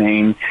activity.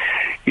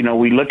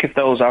 We look at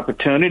those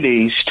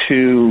opportunities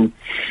to,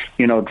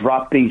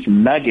 drop these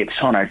nuggets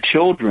on our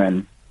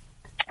children,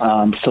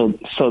 so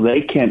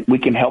we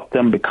can help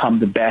them become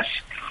the best,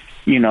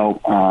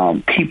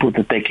 people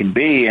that they can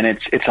be, and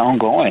it's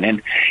ongoing.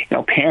 And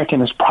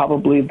parenting is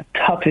probably the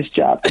toughest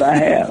job that I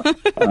have.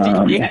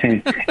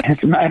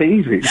 It's not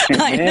easy.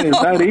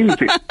 It's not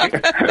easy.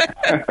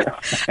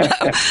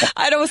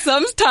 I know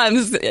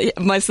sometimes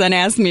my son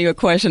asks me a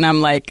question.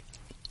 I'm like,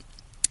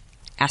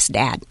 ask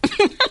Dad.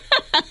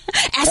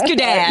 Ask your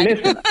dad.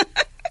 Listen,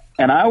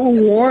 and I will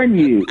warn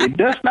you, it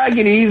does not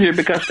get easier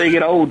because they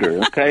get older,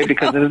 okay?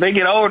 Because as they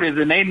get older,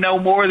 then they know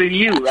more than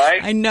you,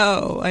 right? I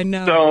know.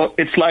 So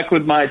it's like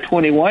with my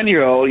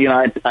 21-year-old,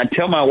 I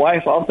tell my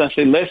wife often, I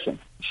say, listen,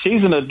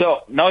 she's an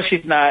adult. No,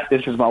 she's not.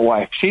 This is my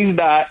wife. She's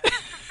not.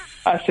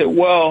 I said,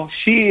 well,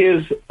 she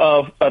is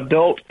of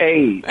adult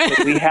age.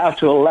 So we have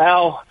to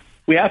allow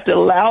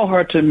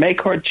her to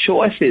make her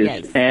choices.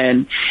 Yes.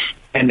 And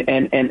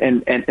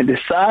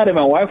decide. And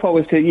my wife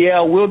always said, yeah,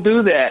 we'll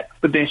do that.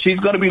 But then she's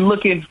going to be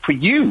looking for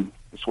you,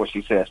 is what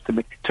she says,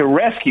 to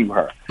rescue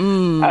her.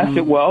 I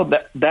said, well,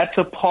 that's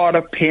a part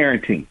of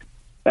parenting.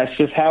 That's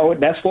just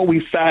that's what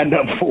we signed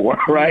up for,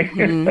 right?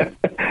 Mm-hmm.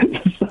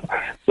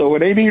 So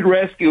when they need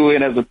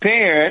rescuing as a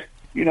parent,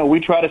 we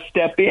try to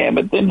step in,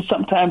 but then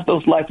sometimes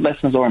those life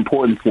lessons are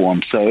important for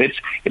them. So it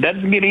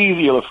doesn't get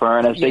easier,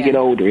 LaFern, as they get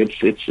older.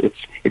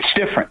 It's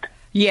different.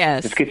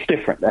 Yes. It gets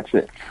different. That's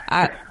it.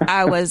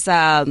 I was,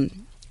 I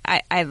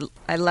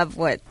love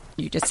what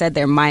you just said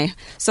there. My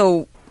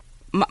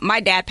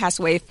dad passed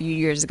away a few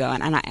years ago,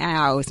 and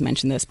I always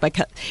mention this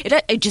because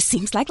it just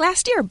seems like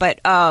last year, but,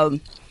 oh,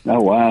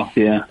 wow.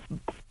 Yeah.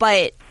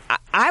 But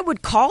I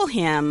would call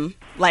him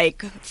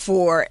like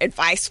for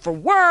advice for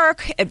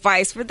work,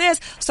 advice for this.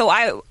 So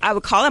I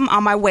would call him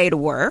on my way to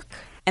work,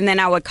 and then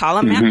I would call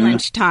him at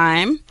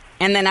lunchtime,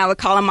 and then I would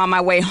call him on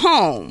my way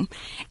home.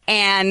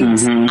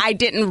 And I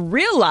didn't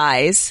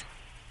realize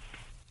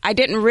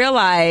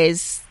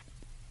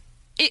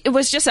it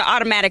was just an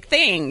automatic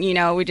thing, you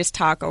know, we just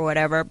talk or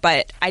whatever,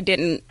 but I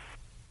didn't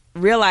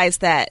realize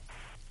that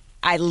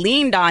I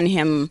leaned on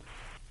him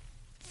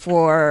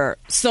for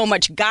so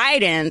much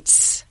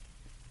guidance,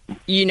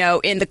 you know,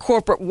 in the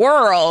corporate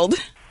world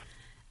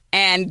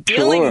and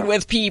dealing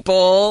with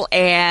people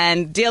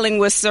and dealing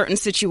with certain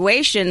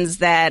situations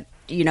that,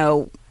 you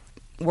know,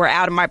 were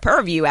out of my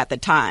purview at the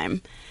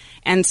time.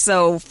 And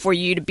so for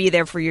you to be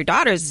there for your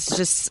daughters, it's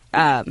just,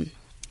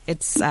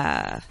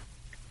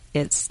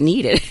 it's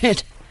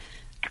needed.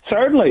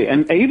 Certainly.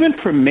 And even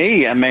for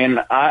me, I mean,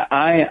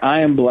 I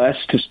am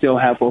blessed to still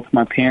have both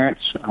my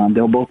parents.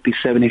 They'll both be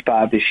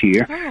 75 this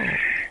year. Oh.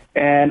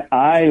 And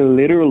I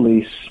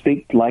literally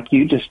speak, like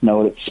you just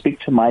noted, speak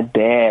to my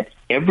dad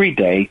every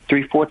day,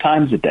 3-4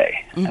 times a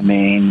day. I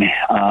mean,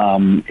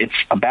 it's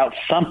about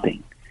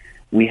something.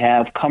 We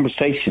have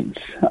conversations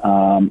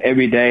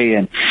every day,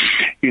 and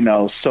you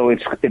know, so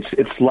it's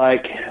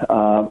like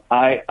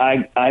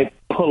I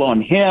pull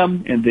on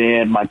him, and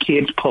then my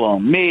kids pull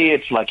on me.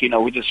 It's like, you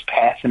know, we're just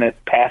passing it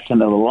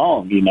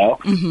along, you know.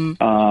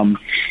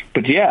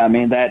 But yeah, I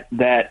mean that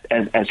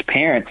as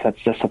parents, that's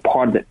just a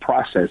part of that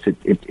process.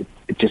 It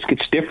just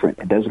gets different.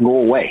 It doesn't go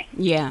away.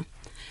 Yeah.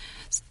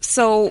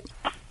 So,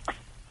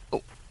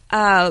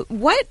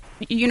 what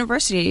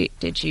university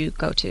did you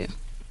go to?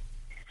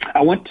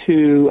 I went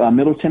to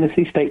Middle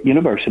Tennessee State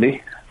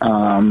University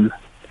in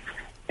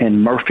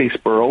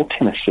Murfreesboro,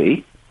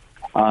 Tennessee.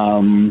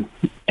 And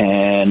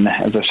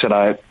as I said,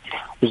 I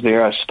was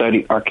there. I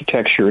studied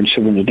architecture and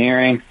civil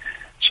engineering.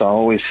 So I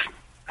always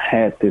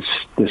had this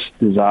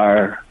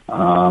desire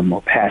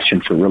or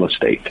passion for real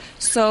estate.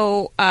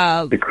 So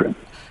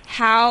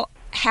how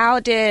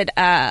did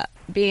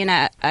being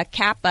a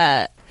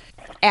Kappa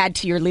add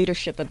to your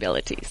leadership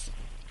abilities?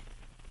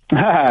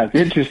 It's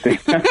interesting.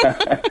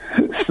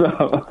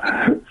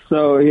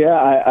 So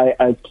yeah,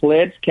 I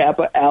pledged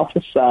Kappa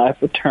Alpha Psi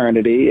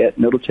fraternity at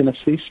Middle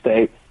Tennessee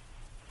State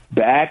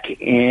back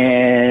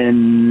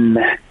in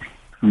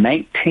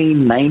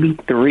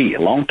 1993, a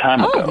long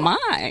time ago. Oh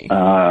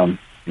my!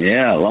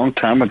 Yeah, a long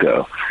time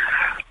ago.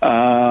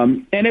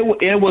 And it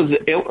was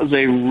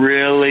a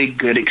really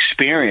good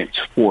experience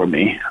for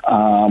me.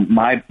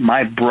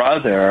 My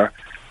brother,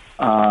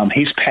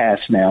 he's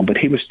passed now, but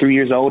he was 3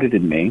 years older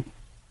than me.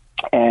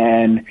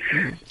 And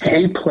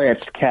he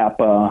pledged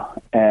Kappa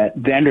at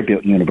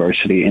Vanderbilt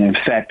University. And in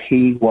fact,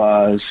 he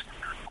was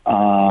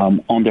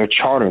on their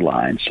charter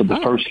line. So the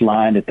first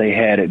line that they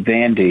had at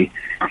Vandy,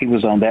 he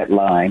was on that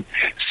line.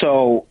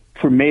 So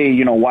for me,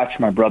 you know, watching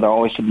my brother, I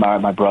always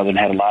admired my brother and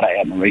had a lot of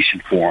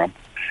admiration for him.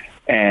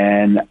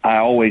 And I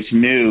always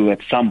knew at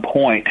some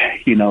point,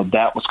 you know,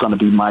 that was going to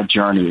be my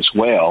journey as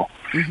well.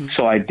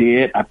 So I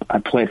did. I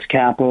pledged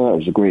Kappa. It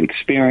was a great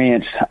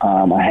experience.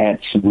 I had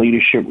some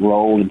leadership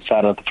role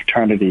inside of the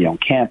fraternity on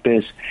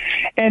campus.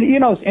 And, you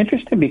know, it's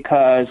interesting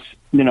because,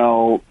 you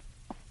know,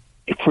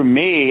 for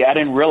me, I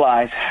didn't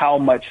realize how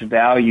much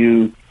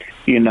value,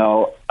 you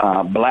know,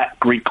 Black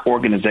Greek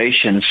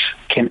organizations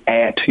can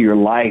add to your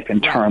life in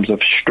terms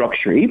of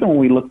structure. Even when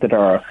we looked at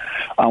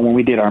when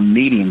we did our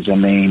meetings, I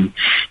mean,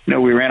 you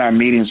know, we ran our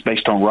meetings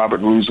based on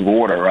Robert Rules of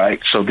Order, right?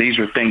 So these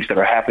are things that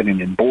are happening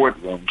in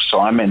boardrooms. So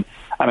I'm in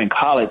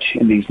college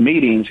in these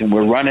meetings, and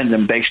we're running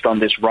them based on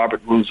this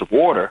Robert Rules of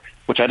Order,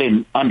 which I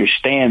didn't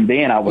understand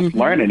then. I was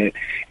learning it.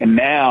 And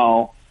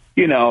now,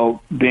 you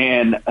know,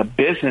 being a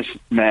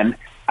businessman,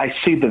 I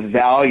see the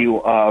value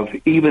of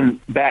even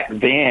back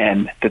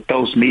then that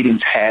those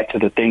meetings had to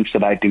the things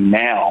that I do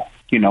now,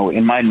 you know,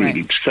 in my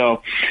meetings.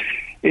 So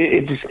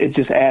it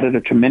just added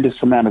a tremendous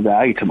amount of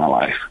value to my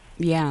life.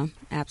 Yeah,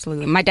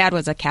 absolutely. My dad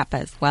was a Kappa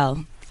as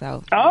well.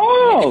 So.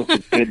 Oh,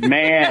 good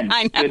man.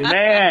 Good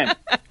man.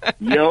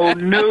 Yo,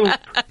 Noob.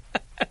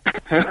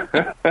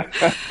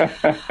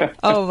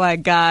 Oh my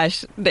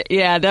gosh.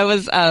 Yeah, that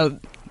was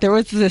there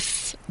was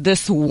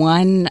this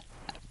one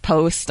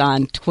post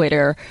on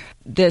Twitter.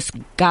 This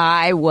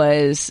guy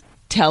was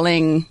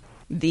telling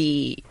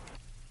the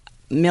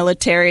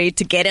military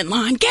to get in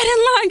line.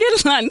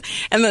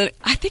 And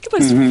I think it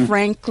was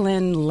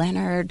Franklin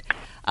Leonard.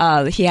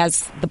 He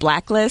has the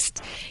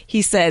blacklist.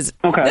 He says,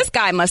 this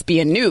guy must be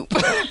a noob.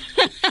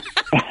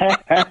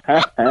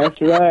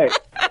 That's right.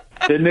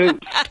 The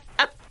noob.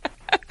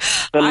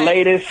 The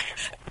latest,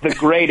 the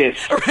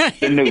greatest,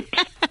 the noob.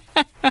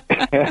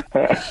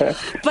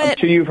 But I'm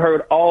sure you've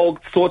heard all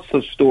sorts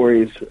of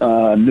stories,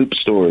 Noop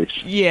stories.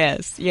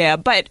 Yes, yeah,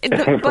 but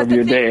from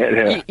your dad.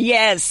 Yeah.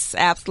 Yes,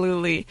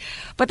 absolutely.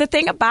 But the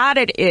thing about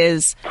it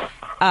is,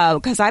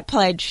 because I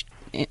pledged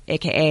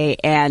AKA,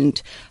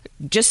 and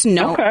just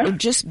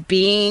just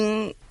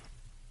being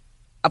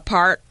a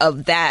part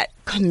of that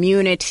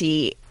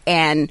community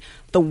and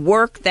the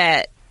work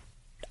that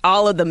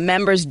all of the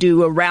members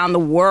do around the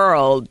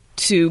world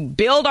to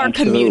build our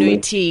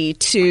community,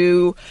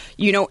 to,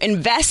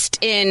 invest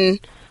in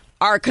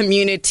our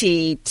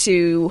community,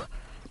 to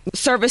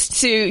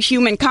service to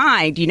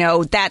humankind.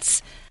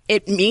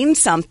 It means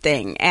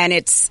something, and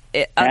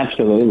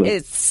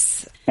absolutely.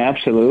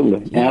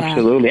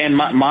 And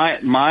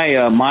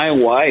my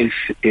wife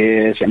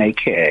is an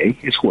AKA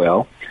as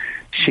well.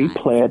 She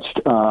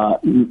pledged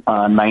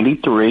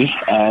 93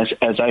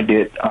 as I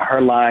did.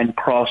 Her line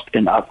crossed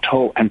in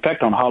October. In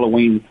fact, on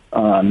Halloween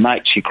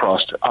night, she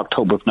crossed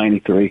October of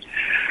 93.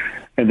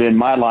 And then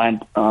my line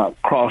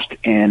crossed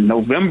in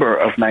November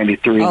of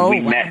 93.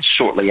 We met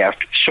shortly after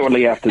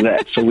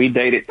that. So we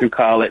dated through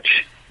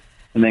college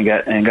and then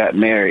got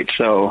married.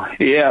 So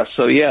yes.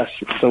 So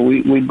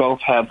we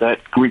both have that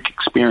Greek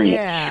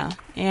experience.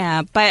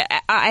 Yeah. But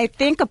I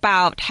think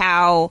about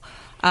how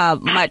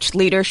much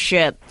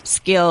leadership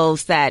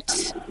skills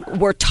that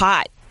were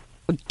taught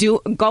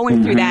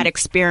going through that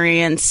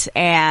experience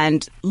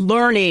and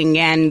learning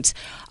and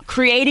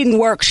creating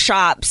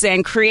workshops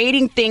and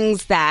creating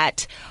things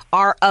that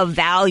are of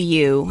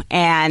value,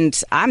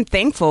 and I'm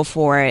thankful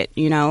for it,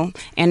 and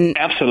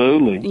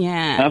absolutely.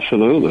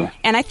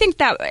 And I think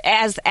that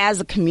as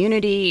a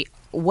community,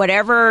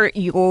 whatever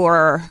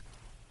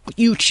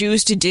you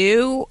choose to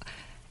do,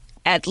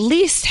 at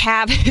least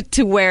have it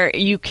to where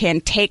you can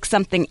take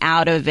something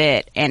out of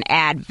it and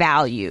add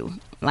value,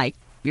 like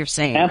you're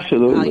saying.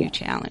 Absolutely. Value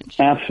challenge.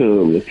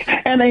 Absolutely.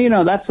 And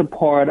then, that's a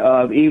part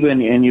of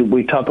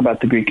we talk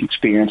about the Greek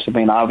experience. I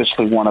mean,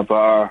 obviously one of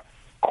our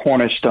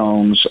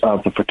cornerstones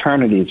of the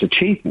fraternity is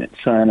achievement.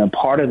 So, and a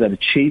part of that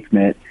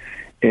achievement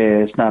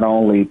is not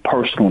only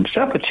personal and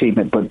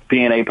self-achievement, but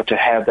being able to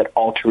have that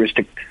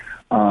altruistic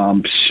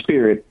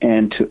spirit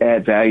and to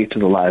add value to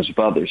the lives of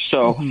others.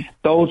 So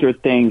those are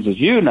things, as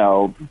you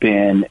know,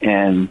 Ben,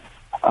 in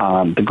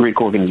the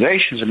Greek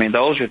organizations. I mean,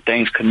 those are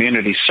things,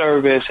 community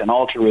service and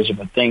altruism,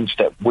 and things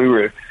that we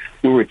were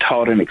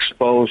taught and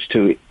exposed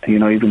to,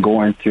 even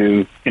going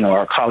through,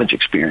 our college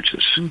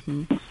experiences.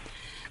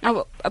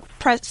 Now,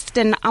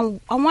 Preston, I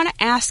want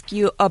to ask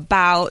you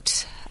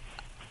about,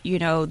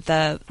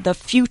 the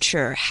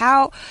future.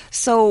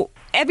 So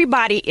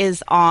everybody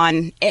is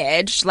on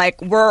edge.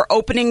 Like, we're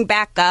opening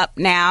back up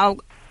now,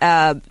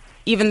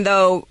 even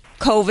though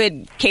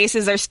COVID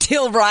cases are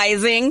still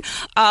rising.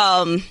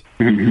 And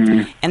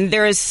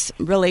there's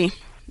really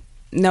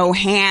no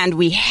hand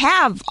we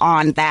have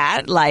on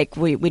that. Like,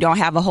 we don't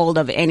have a hold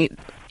of any.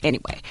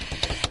 Anyway,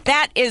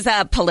 that is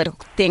a political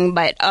thing,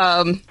 but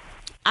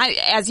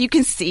as you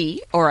can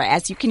see, or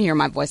as you can hear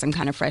my voice, I'm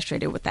kind of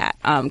frustrated with that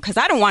because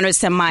I don't want to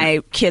send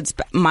my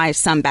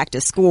son back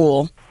to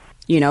school,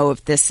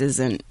 if this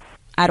isn't,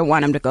 I don't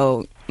want him to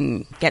go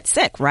and get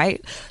sick,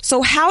 right?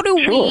 So how do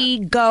we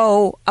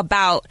go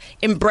about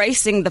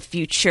embracing the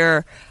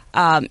future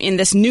in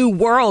this new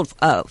world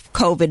of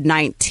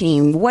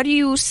COVID-19? What do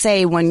you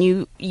say when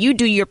you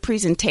do your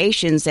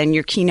presentations and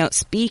your keynote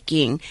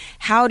speaking?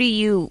 How do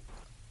you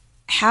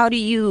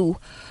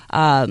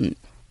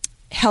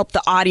help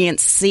the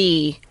audience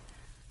see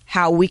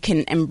how we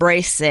can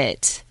embrace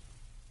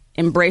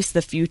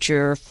the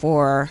future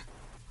for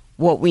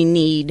what we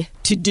need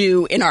to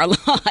do in our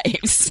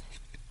lives?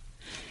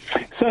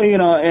 So,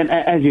 and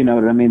as you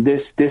noted, I mean,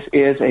 this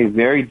is a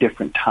very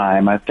different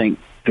time. I think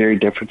very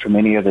different from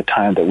any other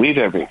time that we've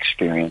ever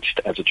experienced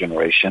as a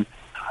generation.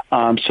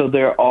 So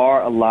there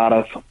are a lot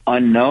of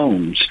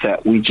unknowns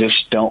that we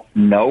just don't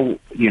know,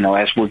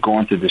 as we're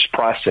going through this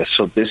process.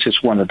 So this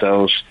is one of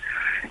those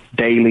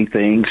daily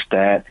things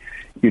that,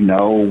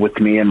 with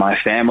me and my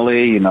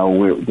family,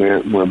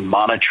 we're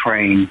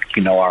monitoring,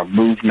 our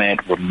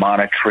movement, we're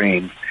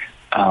monitoring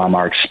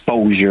our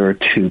exposure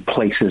to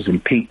places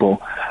and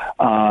people.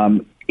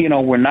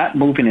 We're not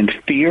moving in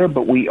fear,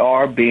 but we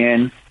are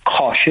being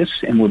cautious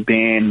and we're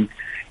being,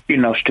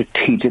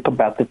 strategic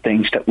about the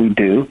things that we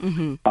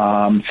do.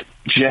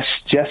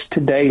 Just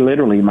today,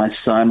 literally, my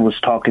son was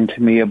talking to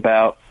me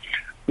about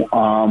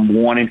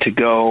wanting to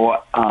go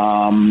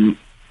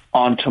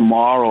on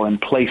tomorrow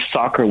and play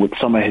soccer with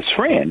some of his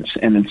friends.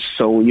 And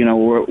so,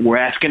 we're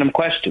asking him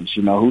questions,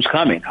 who's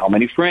coming, how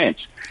many friends,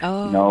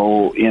 and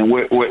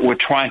we're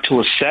trying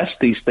to assess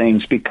these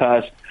things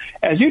because,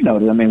 as you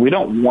noted, I mean, we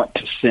don't want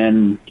to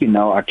send,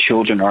 our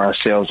children or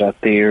ourselves out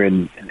there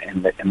and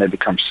they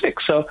become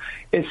sick. So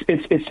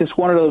it's just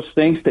one of those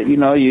things that,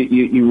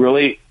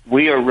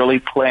 we are really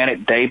playing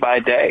it day by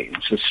day.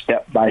 It's just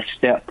step by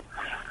step.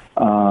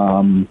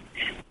 We're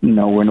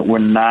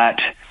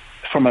not,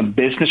 from a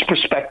business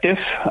perspective,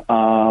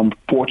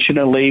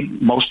 fortunately,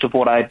 most of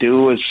what I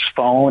do is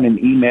phone and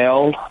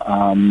email.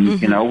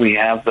 We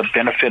have the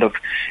benefit of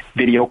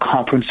video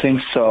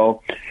conferencing,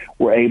 so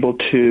we're able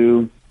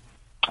to,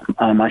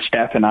 my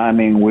staff and I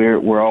mean,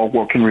 we're all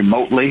working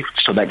remotely,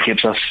 so that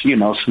gives us,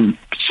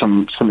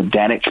 some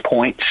advantage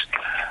points.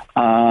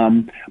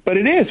 But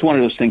it is one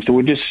of those things that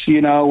we're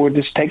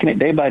just taking it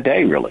day by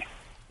day, really.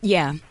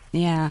 Yeah.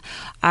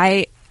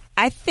 I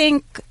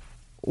think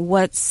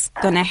what's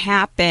going to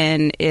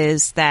happen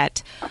is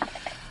that,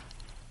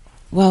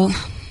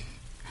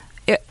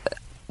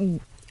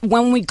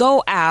 when we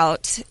go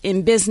out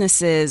in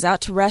businesses,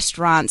 out to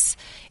restaurants,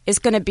 it's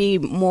going to be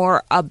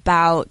more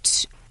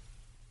about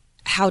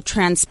how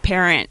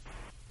transparent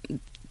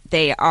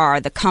they are,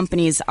 the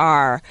companies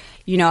are,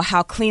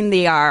 how clean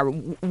they are,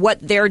 what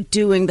they're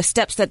doing, the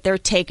steps that they're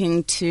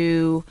taking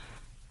to,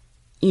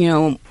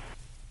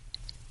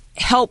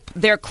 help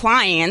their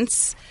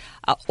clients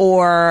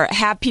or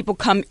have people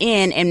come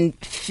in and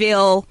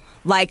feel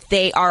like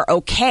they are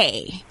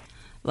okay.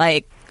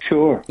 Like,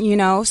 sure.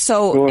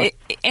 So, sure.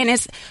 And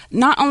it's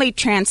not only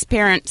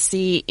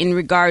transparency in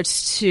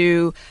regards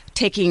to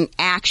taking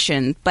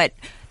action, but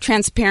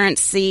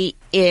transparency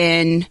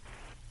in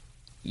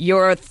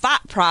your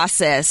thought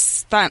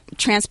process,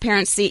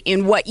 transparency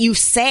in what you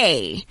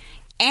say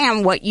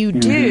and what you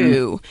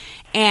do.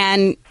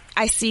 And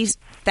I see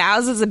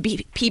thousands of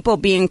people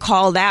being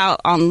called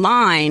out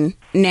online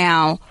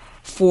now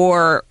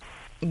for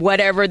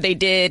whatever they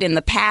did in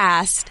the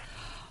past.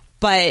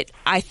 But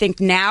I think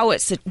now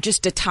it's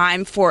just a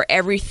time for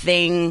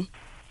everything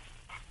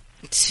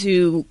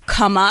to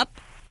come up,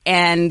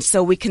 and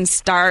so we can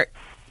start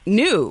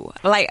new.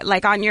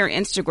 Like on your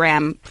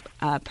Instagram,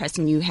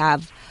 Preston, you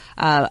have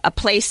a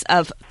place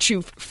of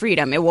true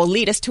freedom. It will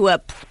lead us to a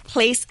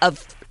place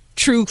of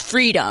true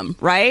freedom,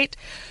 right?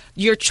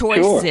 Your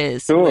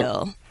choices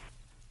will.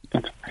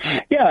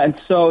 Yeah, and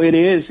so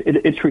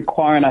it's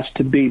requiring us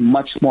to be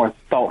much more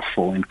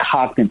thoughtful and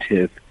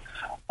cognitive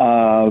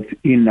of,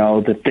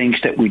 the things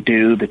that we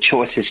do, the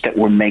choices that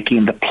we're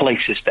making, the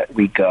places that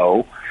we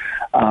go.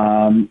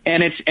 And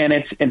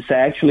it's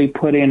actually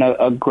putting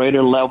a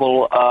greater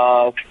level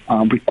of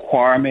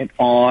requirement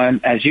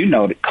on, as you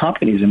noted,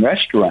 companies and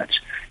restaurants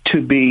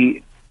to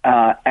be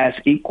as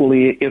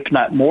equally, if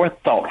not more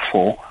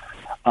thoughtful,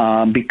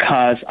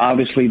 because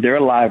obviously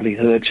their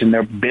livelihoods and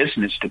their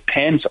business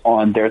depends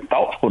on their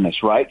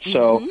thoughtfulness, right? Mm-hmm.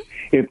 So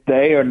if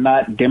they are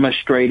not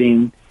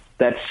demonstrating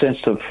that sense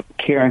of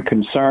care and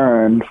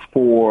concern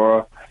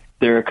for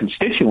their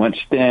constituents,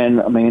 then,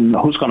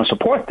 who's going to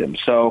support them?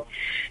 So,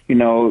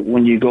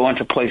 when you go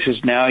into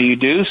places now, you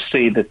do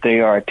see that they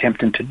are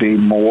attempting to be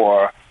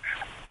more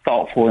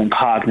thoughtful and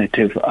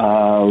cognitive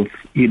of,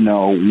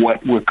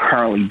 what we're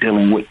currently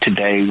dealing with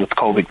today with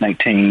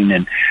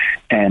COVID-19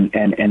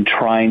 and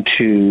trying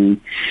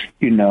to,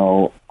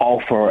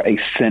 offer a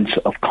sense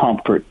of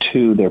comfort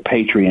to their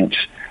patrons.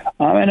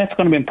 And that's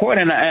going to be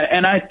important.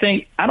 And I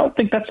don't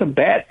think that's a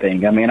bad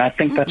thing. I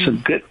think that's a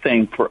good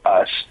thing for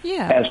us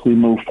as we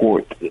move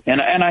forward.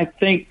 And I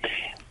think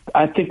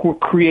we're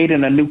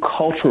creating a new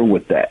culture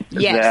with that.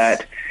 Yes.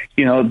 That,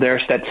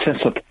 there's that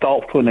sense of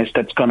thoughtfulness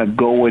that's going to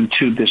go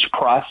into this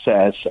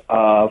process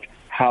of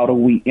how do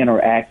we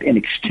interact and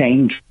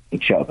exchange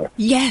with each other.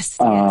 Yes.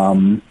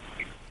 And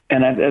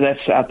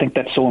I think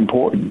that's so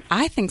important.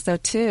 I think so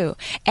too.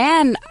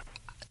 And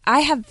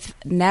I have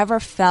never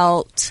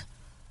felt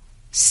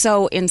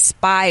so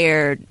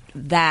inspired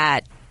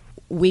that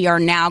we are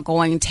now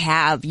going to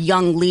have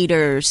young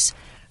leaders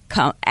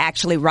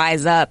actually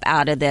rise up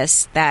out of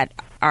this that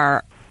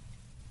are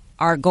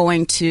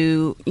going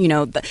to,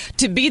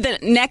 to be the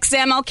next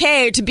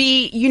MLK, to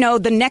be,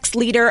 the next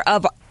leader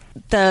of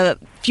the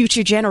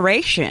future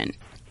generation.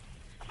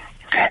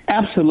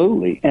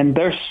 Absolutely. And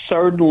there's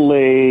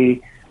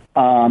certainly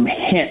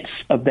hints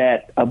of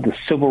the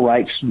civil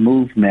rights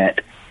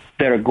movement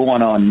that are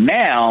going on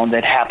now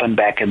that happened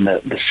back in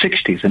the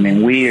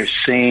 60s. We are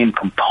seeing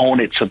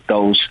components of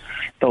those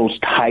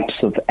types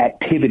of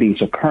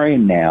activities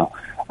occurring now.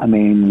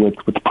 With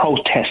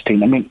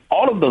protesting.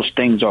 All of those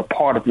things are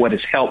part of what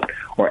has helped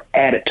or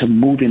added to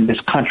moving this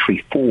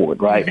country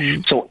forward, right?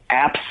 Mm-hmm. So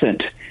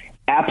absent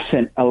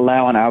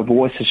allowing our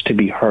voices to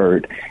be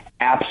heard,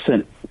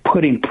 absent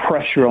putting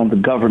pressure on the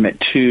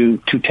government to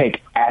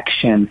take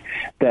action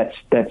that's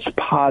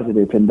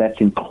positive and that's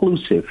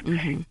inclusive,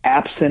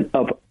 absent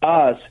of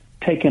us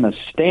taking a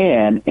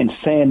stand and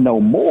saying no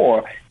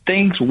more,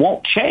 things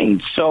won't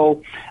change.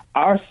 So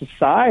our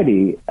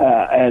society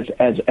as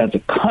a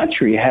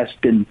country has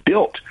been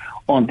built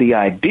on the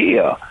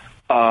idea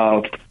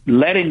of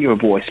letting your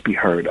voice be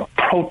heard, of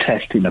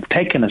protesting, of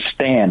taking a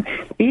stand,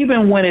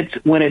 even when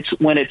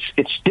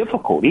it's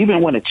difficult,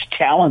 even when it's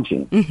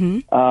challenging.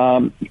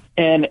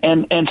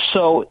 And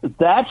so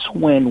that's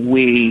when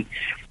we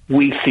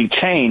see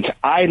change.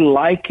 I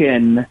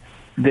liken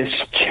this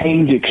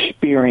change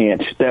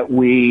experience that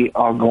we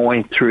are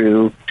going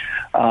through.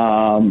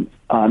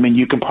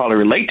 You can probably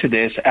relate to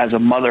this as a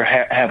mother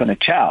having a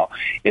child.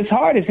 It's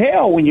hard as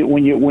hell when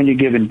you're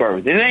giving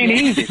birth. It ain't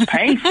easy. It's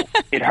painful.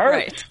 It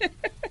hurts.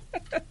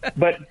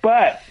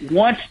 But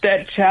once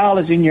that child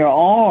is in your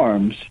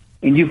arms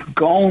and you've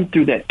gone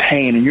through that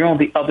pain and you're on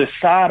the other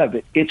side of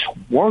it, it's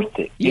worth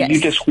it. Yes. And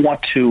you just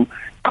want to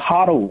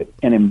coddle it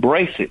and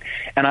embrace it.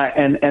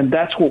 And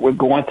that's what we're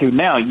going through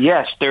now.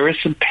 Yes, there is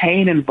some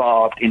pain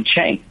involved in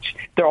change.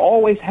 There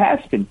always has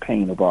been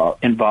pain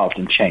involved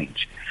in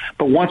change.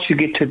 But once you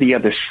get to the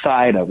other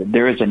side of it,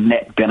 there is a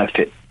net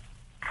benefit.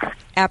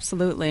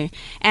 Absolutely.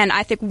 And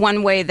I think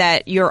one way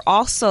that you're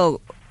also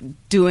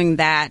doing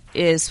that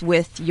is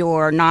with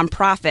your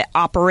nonprofit,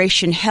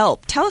 Operation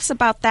Help. Tell us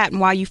about that and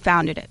why you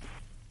founded it.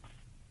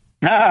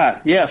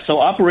 Yeah. So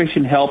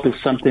Operation Help is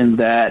something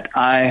that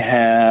I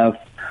have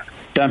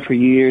done for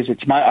years.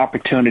 It's my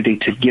opportunity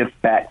to give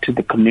back to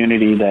the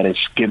community that is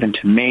given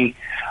to me.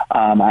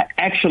 I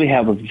actually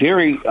have a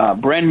very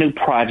brand new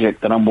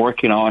project that I'm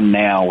working on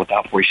now with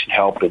Operation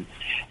Help. And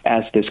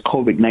as this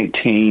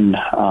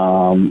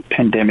COVID-19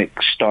 pandemic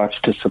starts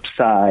to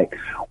subside,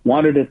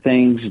 one of the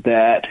things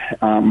that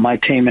my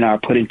team and I are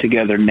putting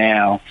together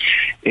now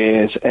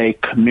is a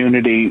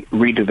community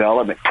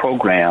redevelopment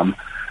program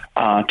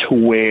to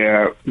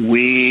where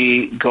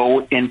we go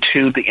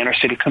into the inner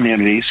city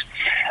communities,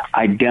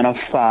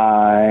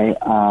 identify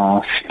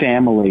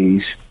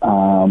families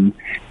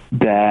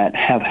that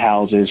have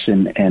houses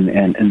and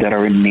that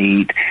are in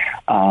need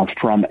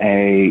from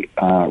a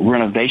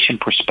renovation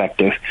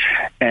perspective.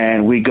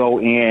 And we go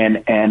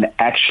in and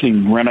actually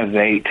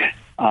renovate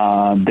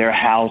their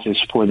houses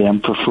for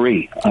them for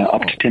free,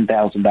 up to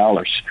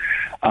 $10,000.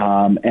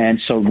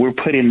 And so we're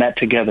putting that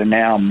together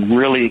now. I'm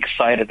really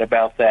excited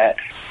about that.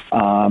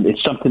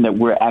 It's something that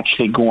we're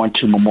actually going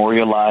to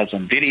memorialize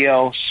on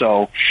video.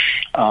 So,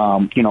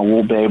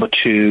 we'll be able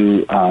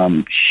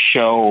to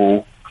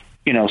show,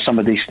 some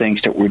of these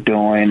things that we're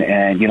doing.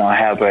 And, I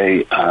have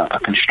a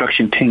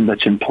construction team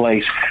that's in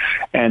place.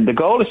 And the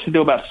goal is to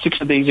do about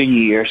 6 of these a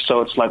year.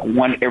 So it's like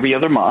one every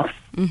other month.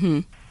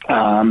 Mm-hmm.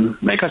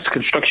 Because the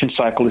construction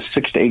cycle is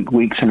 6 to 8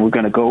 weeks, and we're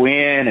going to go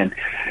in and,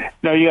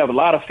 you have a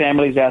lot of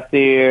families out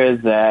there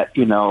that,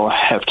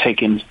 have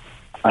taken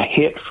a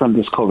hit from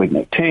this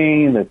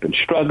COVID-19. They've been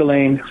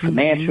struggling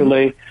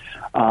financially.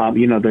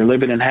 Mm-hmm. They're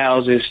living in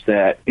houses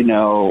that,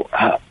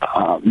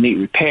 need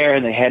repair,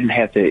 and they hadn't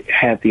had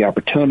the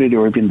opportunity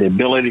or even the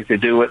ability to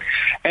do it.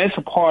 And it's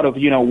a part of,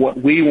 what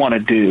we want to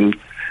do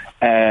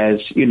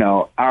as,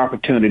 our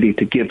opportunity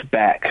to give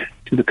back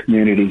to the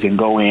communities and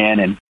go in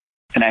and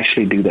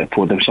actually do that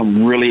for them. So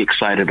I'm really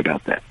excited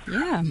about that.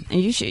 Yeah, and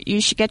you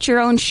should get your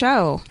own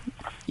show.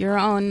 Your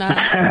own.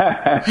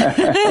 That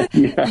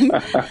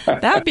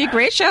would be a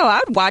great show.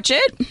 I would watch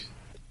it.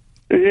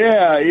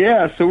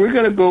 Yeah. So we're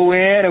going to go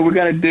in and we're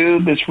going to do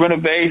this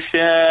renovation,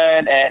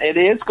 and it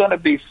is going to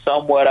be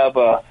somewhat of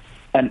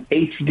an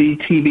HD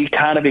TV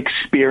kind of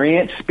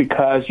experience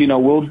because,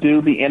 we'll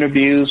do the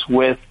interviews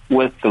with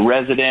the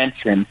residents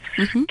and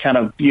mm-hmm. kind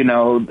of,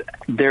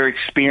 their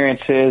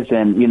experiences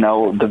and,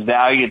 the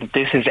value that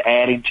this is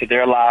adding to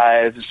their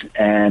lives.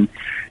 And,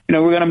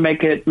 we're going to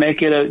make it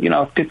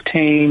a,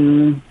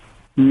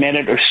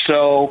 15-minute or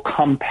so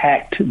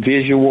compact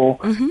visual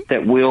mm-hmm.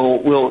 that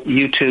we'll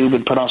YouTube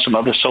and put on some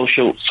other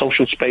social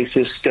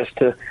spaces just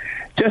to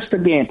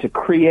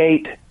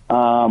create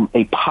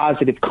a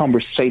positive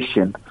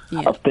conversation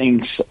of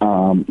things,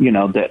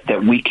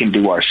 that we can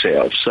do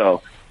ourselves.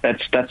 So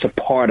that's a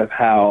part of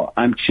how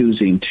I'm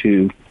choosing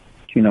to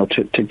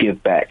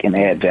give back and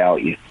add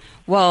value.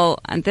 Well,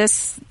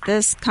 this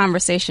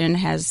conversation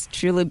has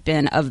truly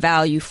been of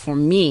value for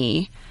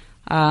me.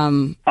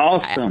 Awesome.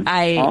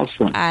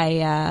 Awesome.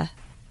 I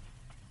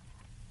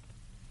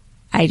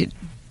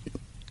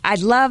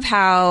love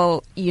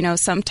how,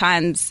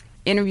 sometimes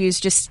interviews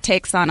just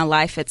takes on a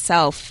life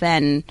itself,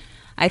 and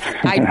I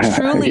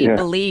truly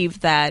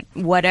believe that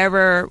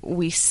whatever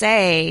we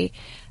say,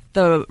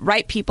 the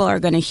right people are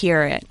going to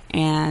hear it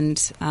and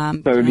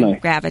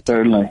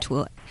gravitate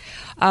to it.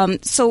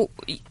 So,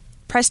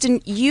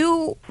 Preston,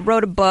 you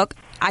wrote a book,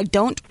 I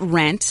Don't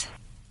Rent,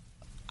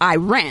 I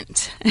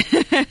Rent,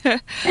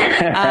 a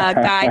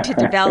guide to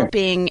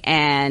developing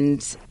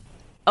and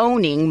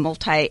owning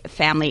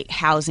multifamily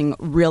housing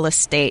real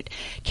estate.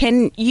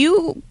 Can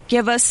you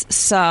give us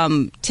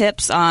some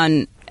tips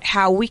on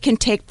how we can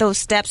take those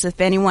steps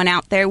if anyone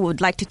out there would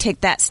like to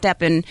take that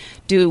step and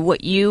do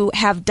what you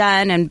have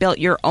done and built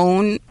your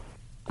own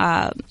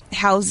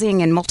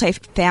housing and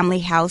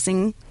multifamily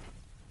housing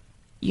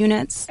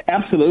units?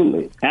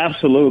 Absolutely.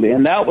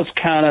 And that was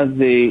kind of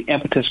the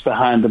impetus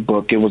behind the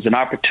book. It was an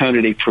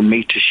opportunity for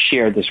me to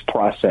share this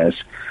process.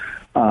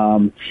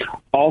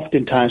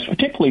 Oftentimes,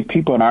 particularly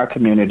people in our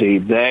community,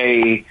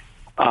 they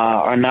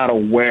are not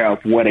aware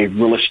of what a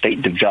real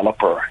estate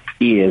developer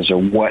is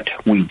or what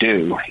we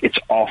do. It's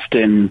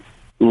often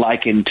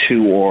likened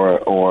to or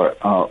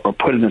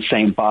put in the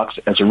same box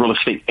as a real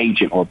estate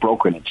agent or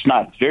broker, and it's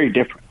not. It's very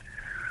different.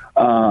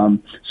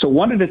 So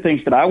one of the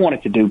things that I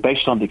wanted to do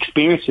based on the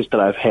experiences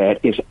that I've had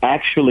is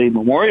actually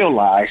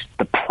memorialize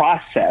the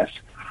process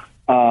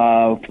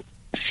of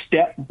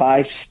step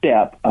by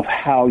step of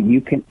how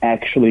you can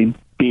actually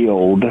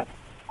build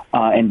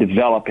and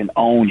develop and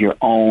own your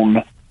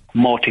own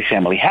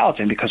multifamily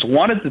housing. Because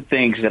one of the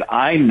things that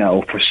I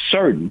know for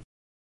certain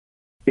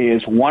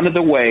is one of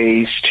the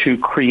ways to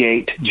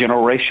create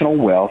generational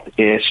wealth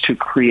is to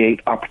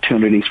create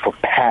opportunities for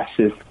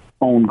passive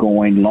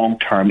ongoing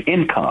long-term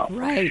income.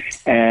 Right.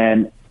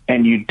 And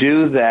you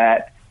do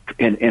that,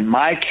 in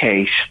my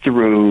case,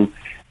 through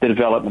the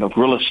development of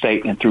real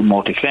estate and through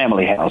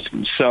multifamily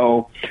housing.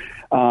 So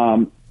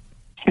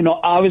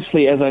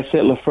Obviously, as I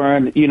said,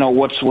 LaFern,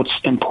 what's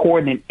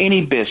important in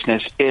any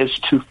business is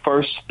to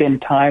first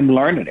spend time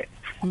learning it.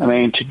 I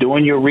mean, to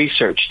doing your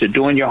research, to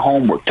doing your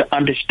homework, to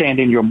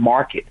understanding your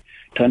market,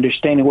 to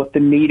understanding what the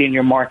need in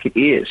your market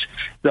is.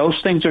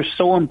 Those things are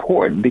so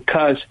important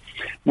because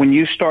when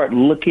you start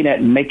looking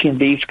at making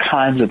these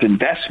kinds of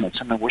investments,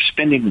 I mean, we're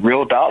spending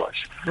real dollars.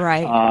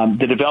 Right.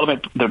 The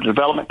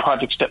development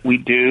projects that we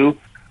do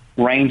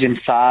range in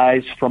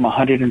size from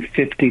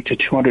 150 to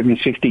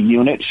 250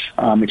 units.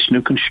 It's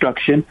new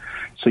construction.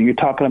 So you're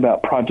talking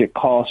about project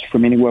costs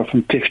from anywhere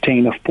from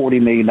 $15 to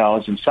 $40 million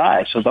in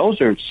size. So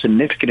those are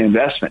significant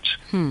investments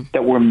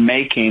that we're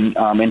making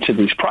into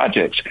these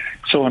projects.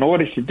 So in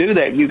order to do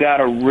that, you got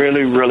to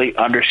really, really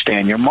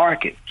understand your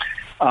market.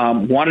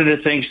 One of the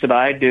things that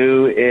I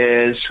do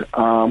is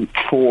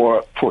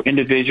for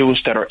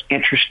individuals that are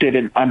interested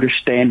in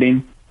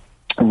understanding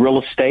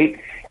real estate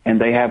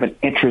and they have an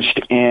interest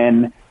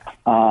in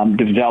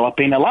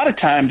developing. A lot of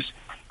times,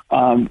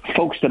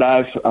 folks that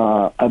I've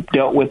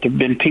dealt with have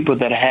been people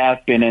that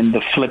have been in the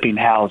flipping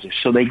houses,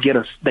 so they get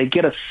a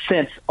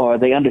sense, or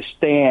they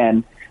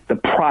understand the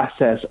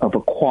process of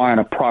acquiring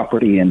a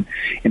property and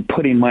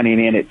putting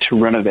money in it to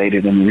renovate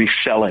it and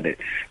reselling it.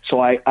 So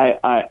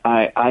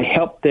I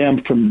help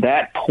them from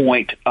that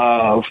point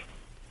of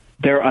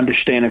their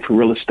understanding for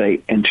real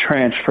estate and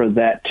transfer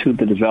that to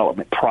the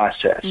development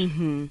process.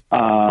 Mm-hmm.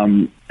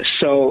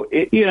 So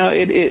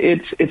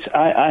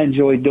I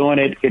enjoy doing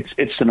it.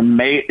 It's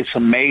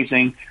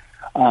amazing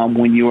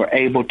when you are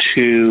able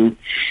to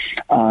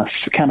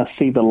kind of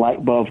see the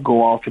light bulb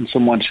go off in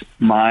someone's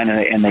mind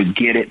and they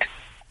get it.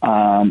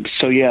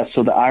 So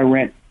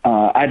the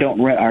I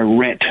Don't Rent, I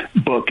Rent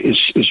book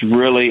is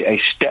really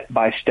a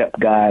step-by-step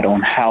guide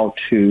on how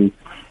to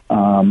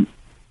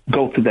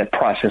go through that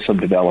process of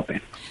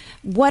developing.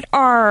 When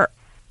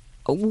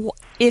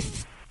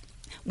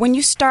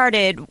you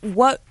started,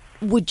 what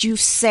would you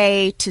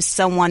say to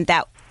someone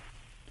that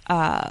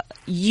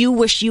you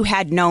wish you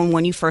had known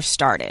when you first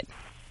started?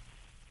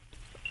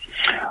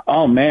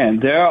 Oh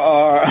man, there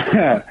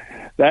are.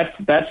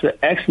 That's an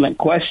excellent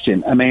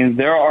question. I mean,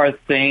 there are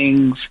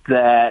things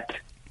that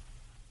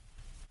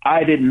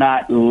I did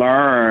not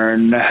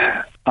learn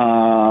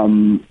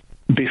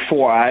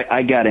before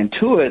I got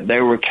into it. They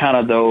were kind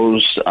of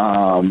those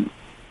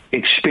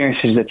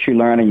experiences that you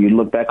learn and you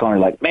look back on and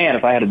like, man,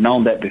 if I had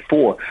known that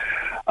before.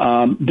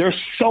 There's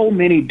so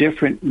many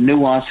different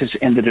nuances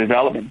in the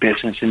development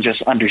business and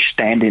just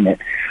understanding it.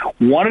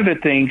 One of the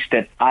things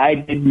that I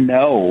didn't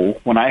know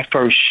when I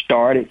first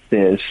started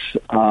this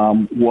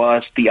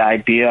was the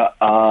idea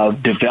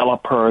of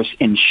developers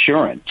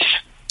insurance.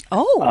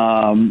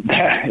 Oh,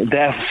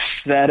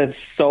 that is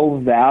so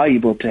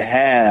valuable to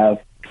have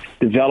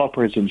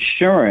developers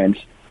insurance.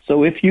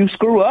 So if you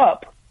screw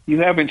up, you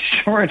have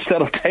insurance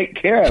that'll take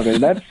care of it.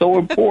 That's so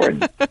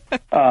important.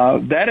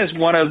 That is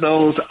one of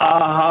those,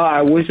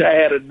 I wish I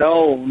had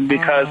known,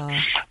 because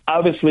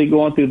obviously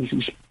going through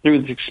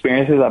these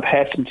experiences, I've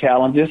had some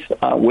challenges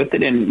with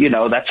it, and,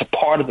 that's a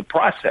part of the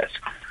process.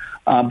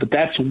 But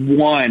that's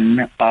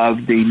one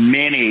of the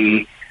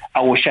many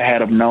I wish I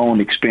had known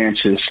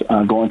experiences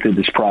going through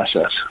this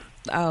process.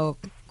 Oh,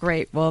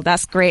 great. Well,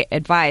 that's great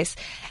advice.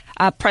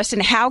 Preston,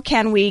 how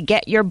can we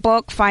get your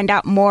book, find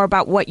out more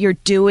about what you're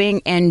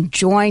doing, and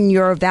join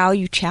your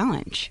value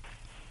challenge?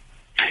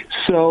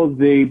 So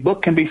the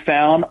book can be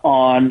found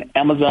on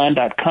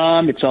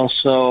Amazon.com. It's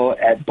also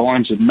at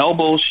Barnes &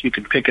 Nobles. You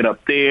can pick it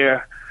up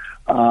there.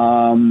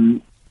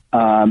 You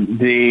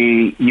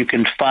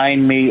can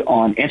find me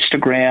on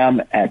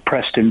Instagram at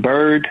Preston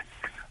Byrd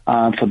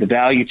for the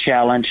value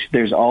challenge.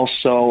 There's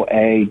also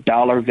a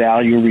dollar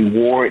value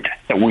reward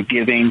that we're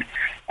giving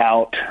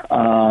out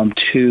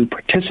to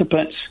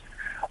participants.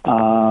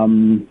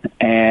 And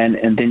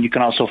then you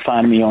can also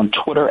find me on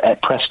Twitter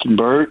at Preston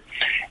Byrd,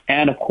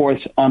 and of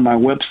course on my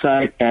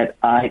website at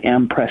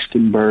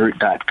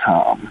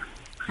IamPrestonByrd.com.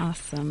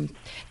 Awesome.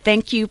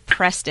 Thank you,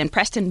 Preston.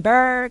 Preston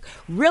Byrd,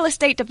 real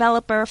estate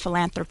developer,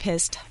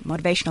 philanthropist,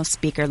 motivational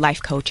speaker,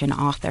 life coach, and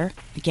author,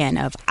 again,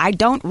 of I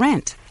Don't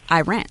Rent,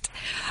 I Rent.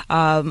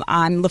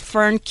 I'm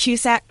LaFern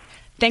Cusack.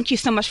 Thank you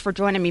so much for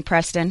joining me,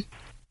 Preston.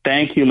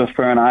 Thank you,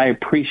 LaFern. I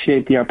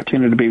appreciate the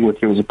opportunity to be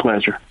with you. It was a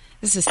pleasure.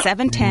 This is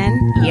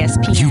 710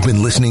 ESPN. You've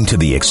been listening to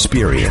The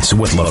Experience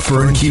with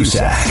LaFern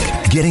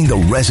Cusack, getting the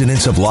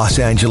residents of Los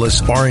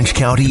Angeles, Orange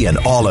County, and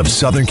all of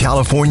Southern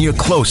California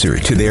closer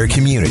to their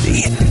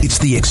community. It's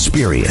The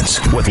Experience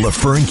with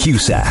LaFern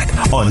Cusack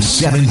on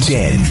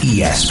 710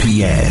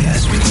 ESPN.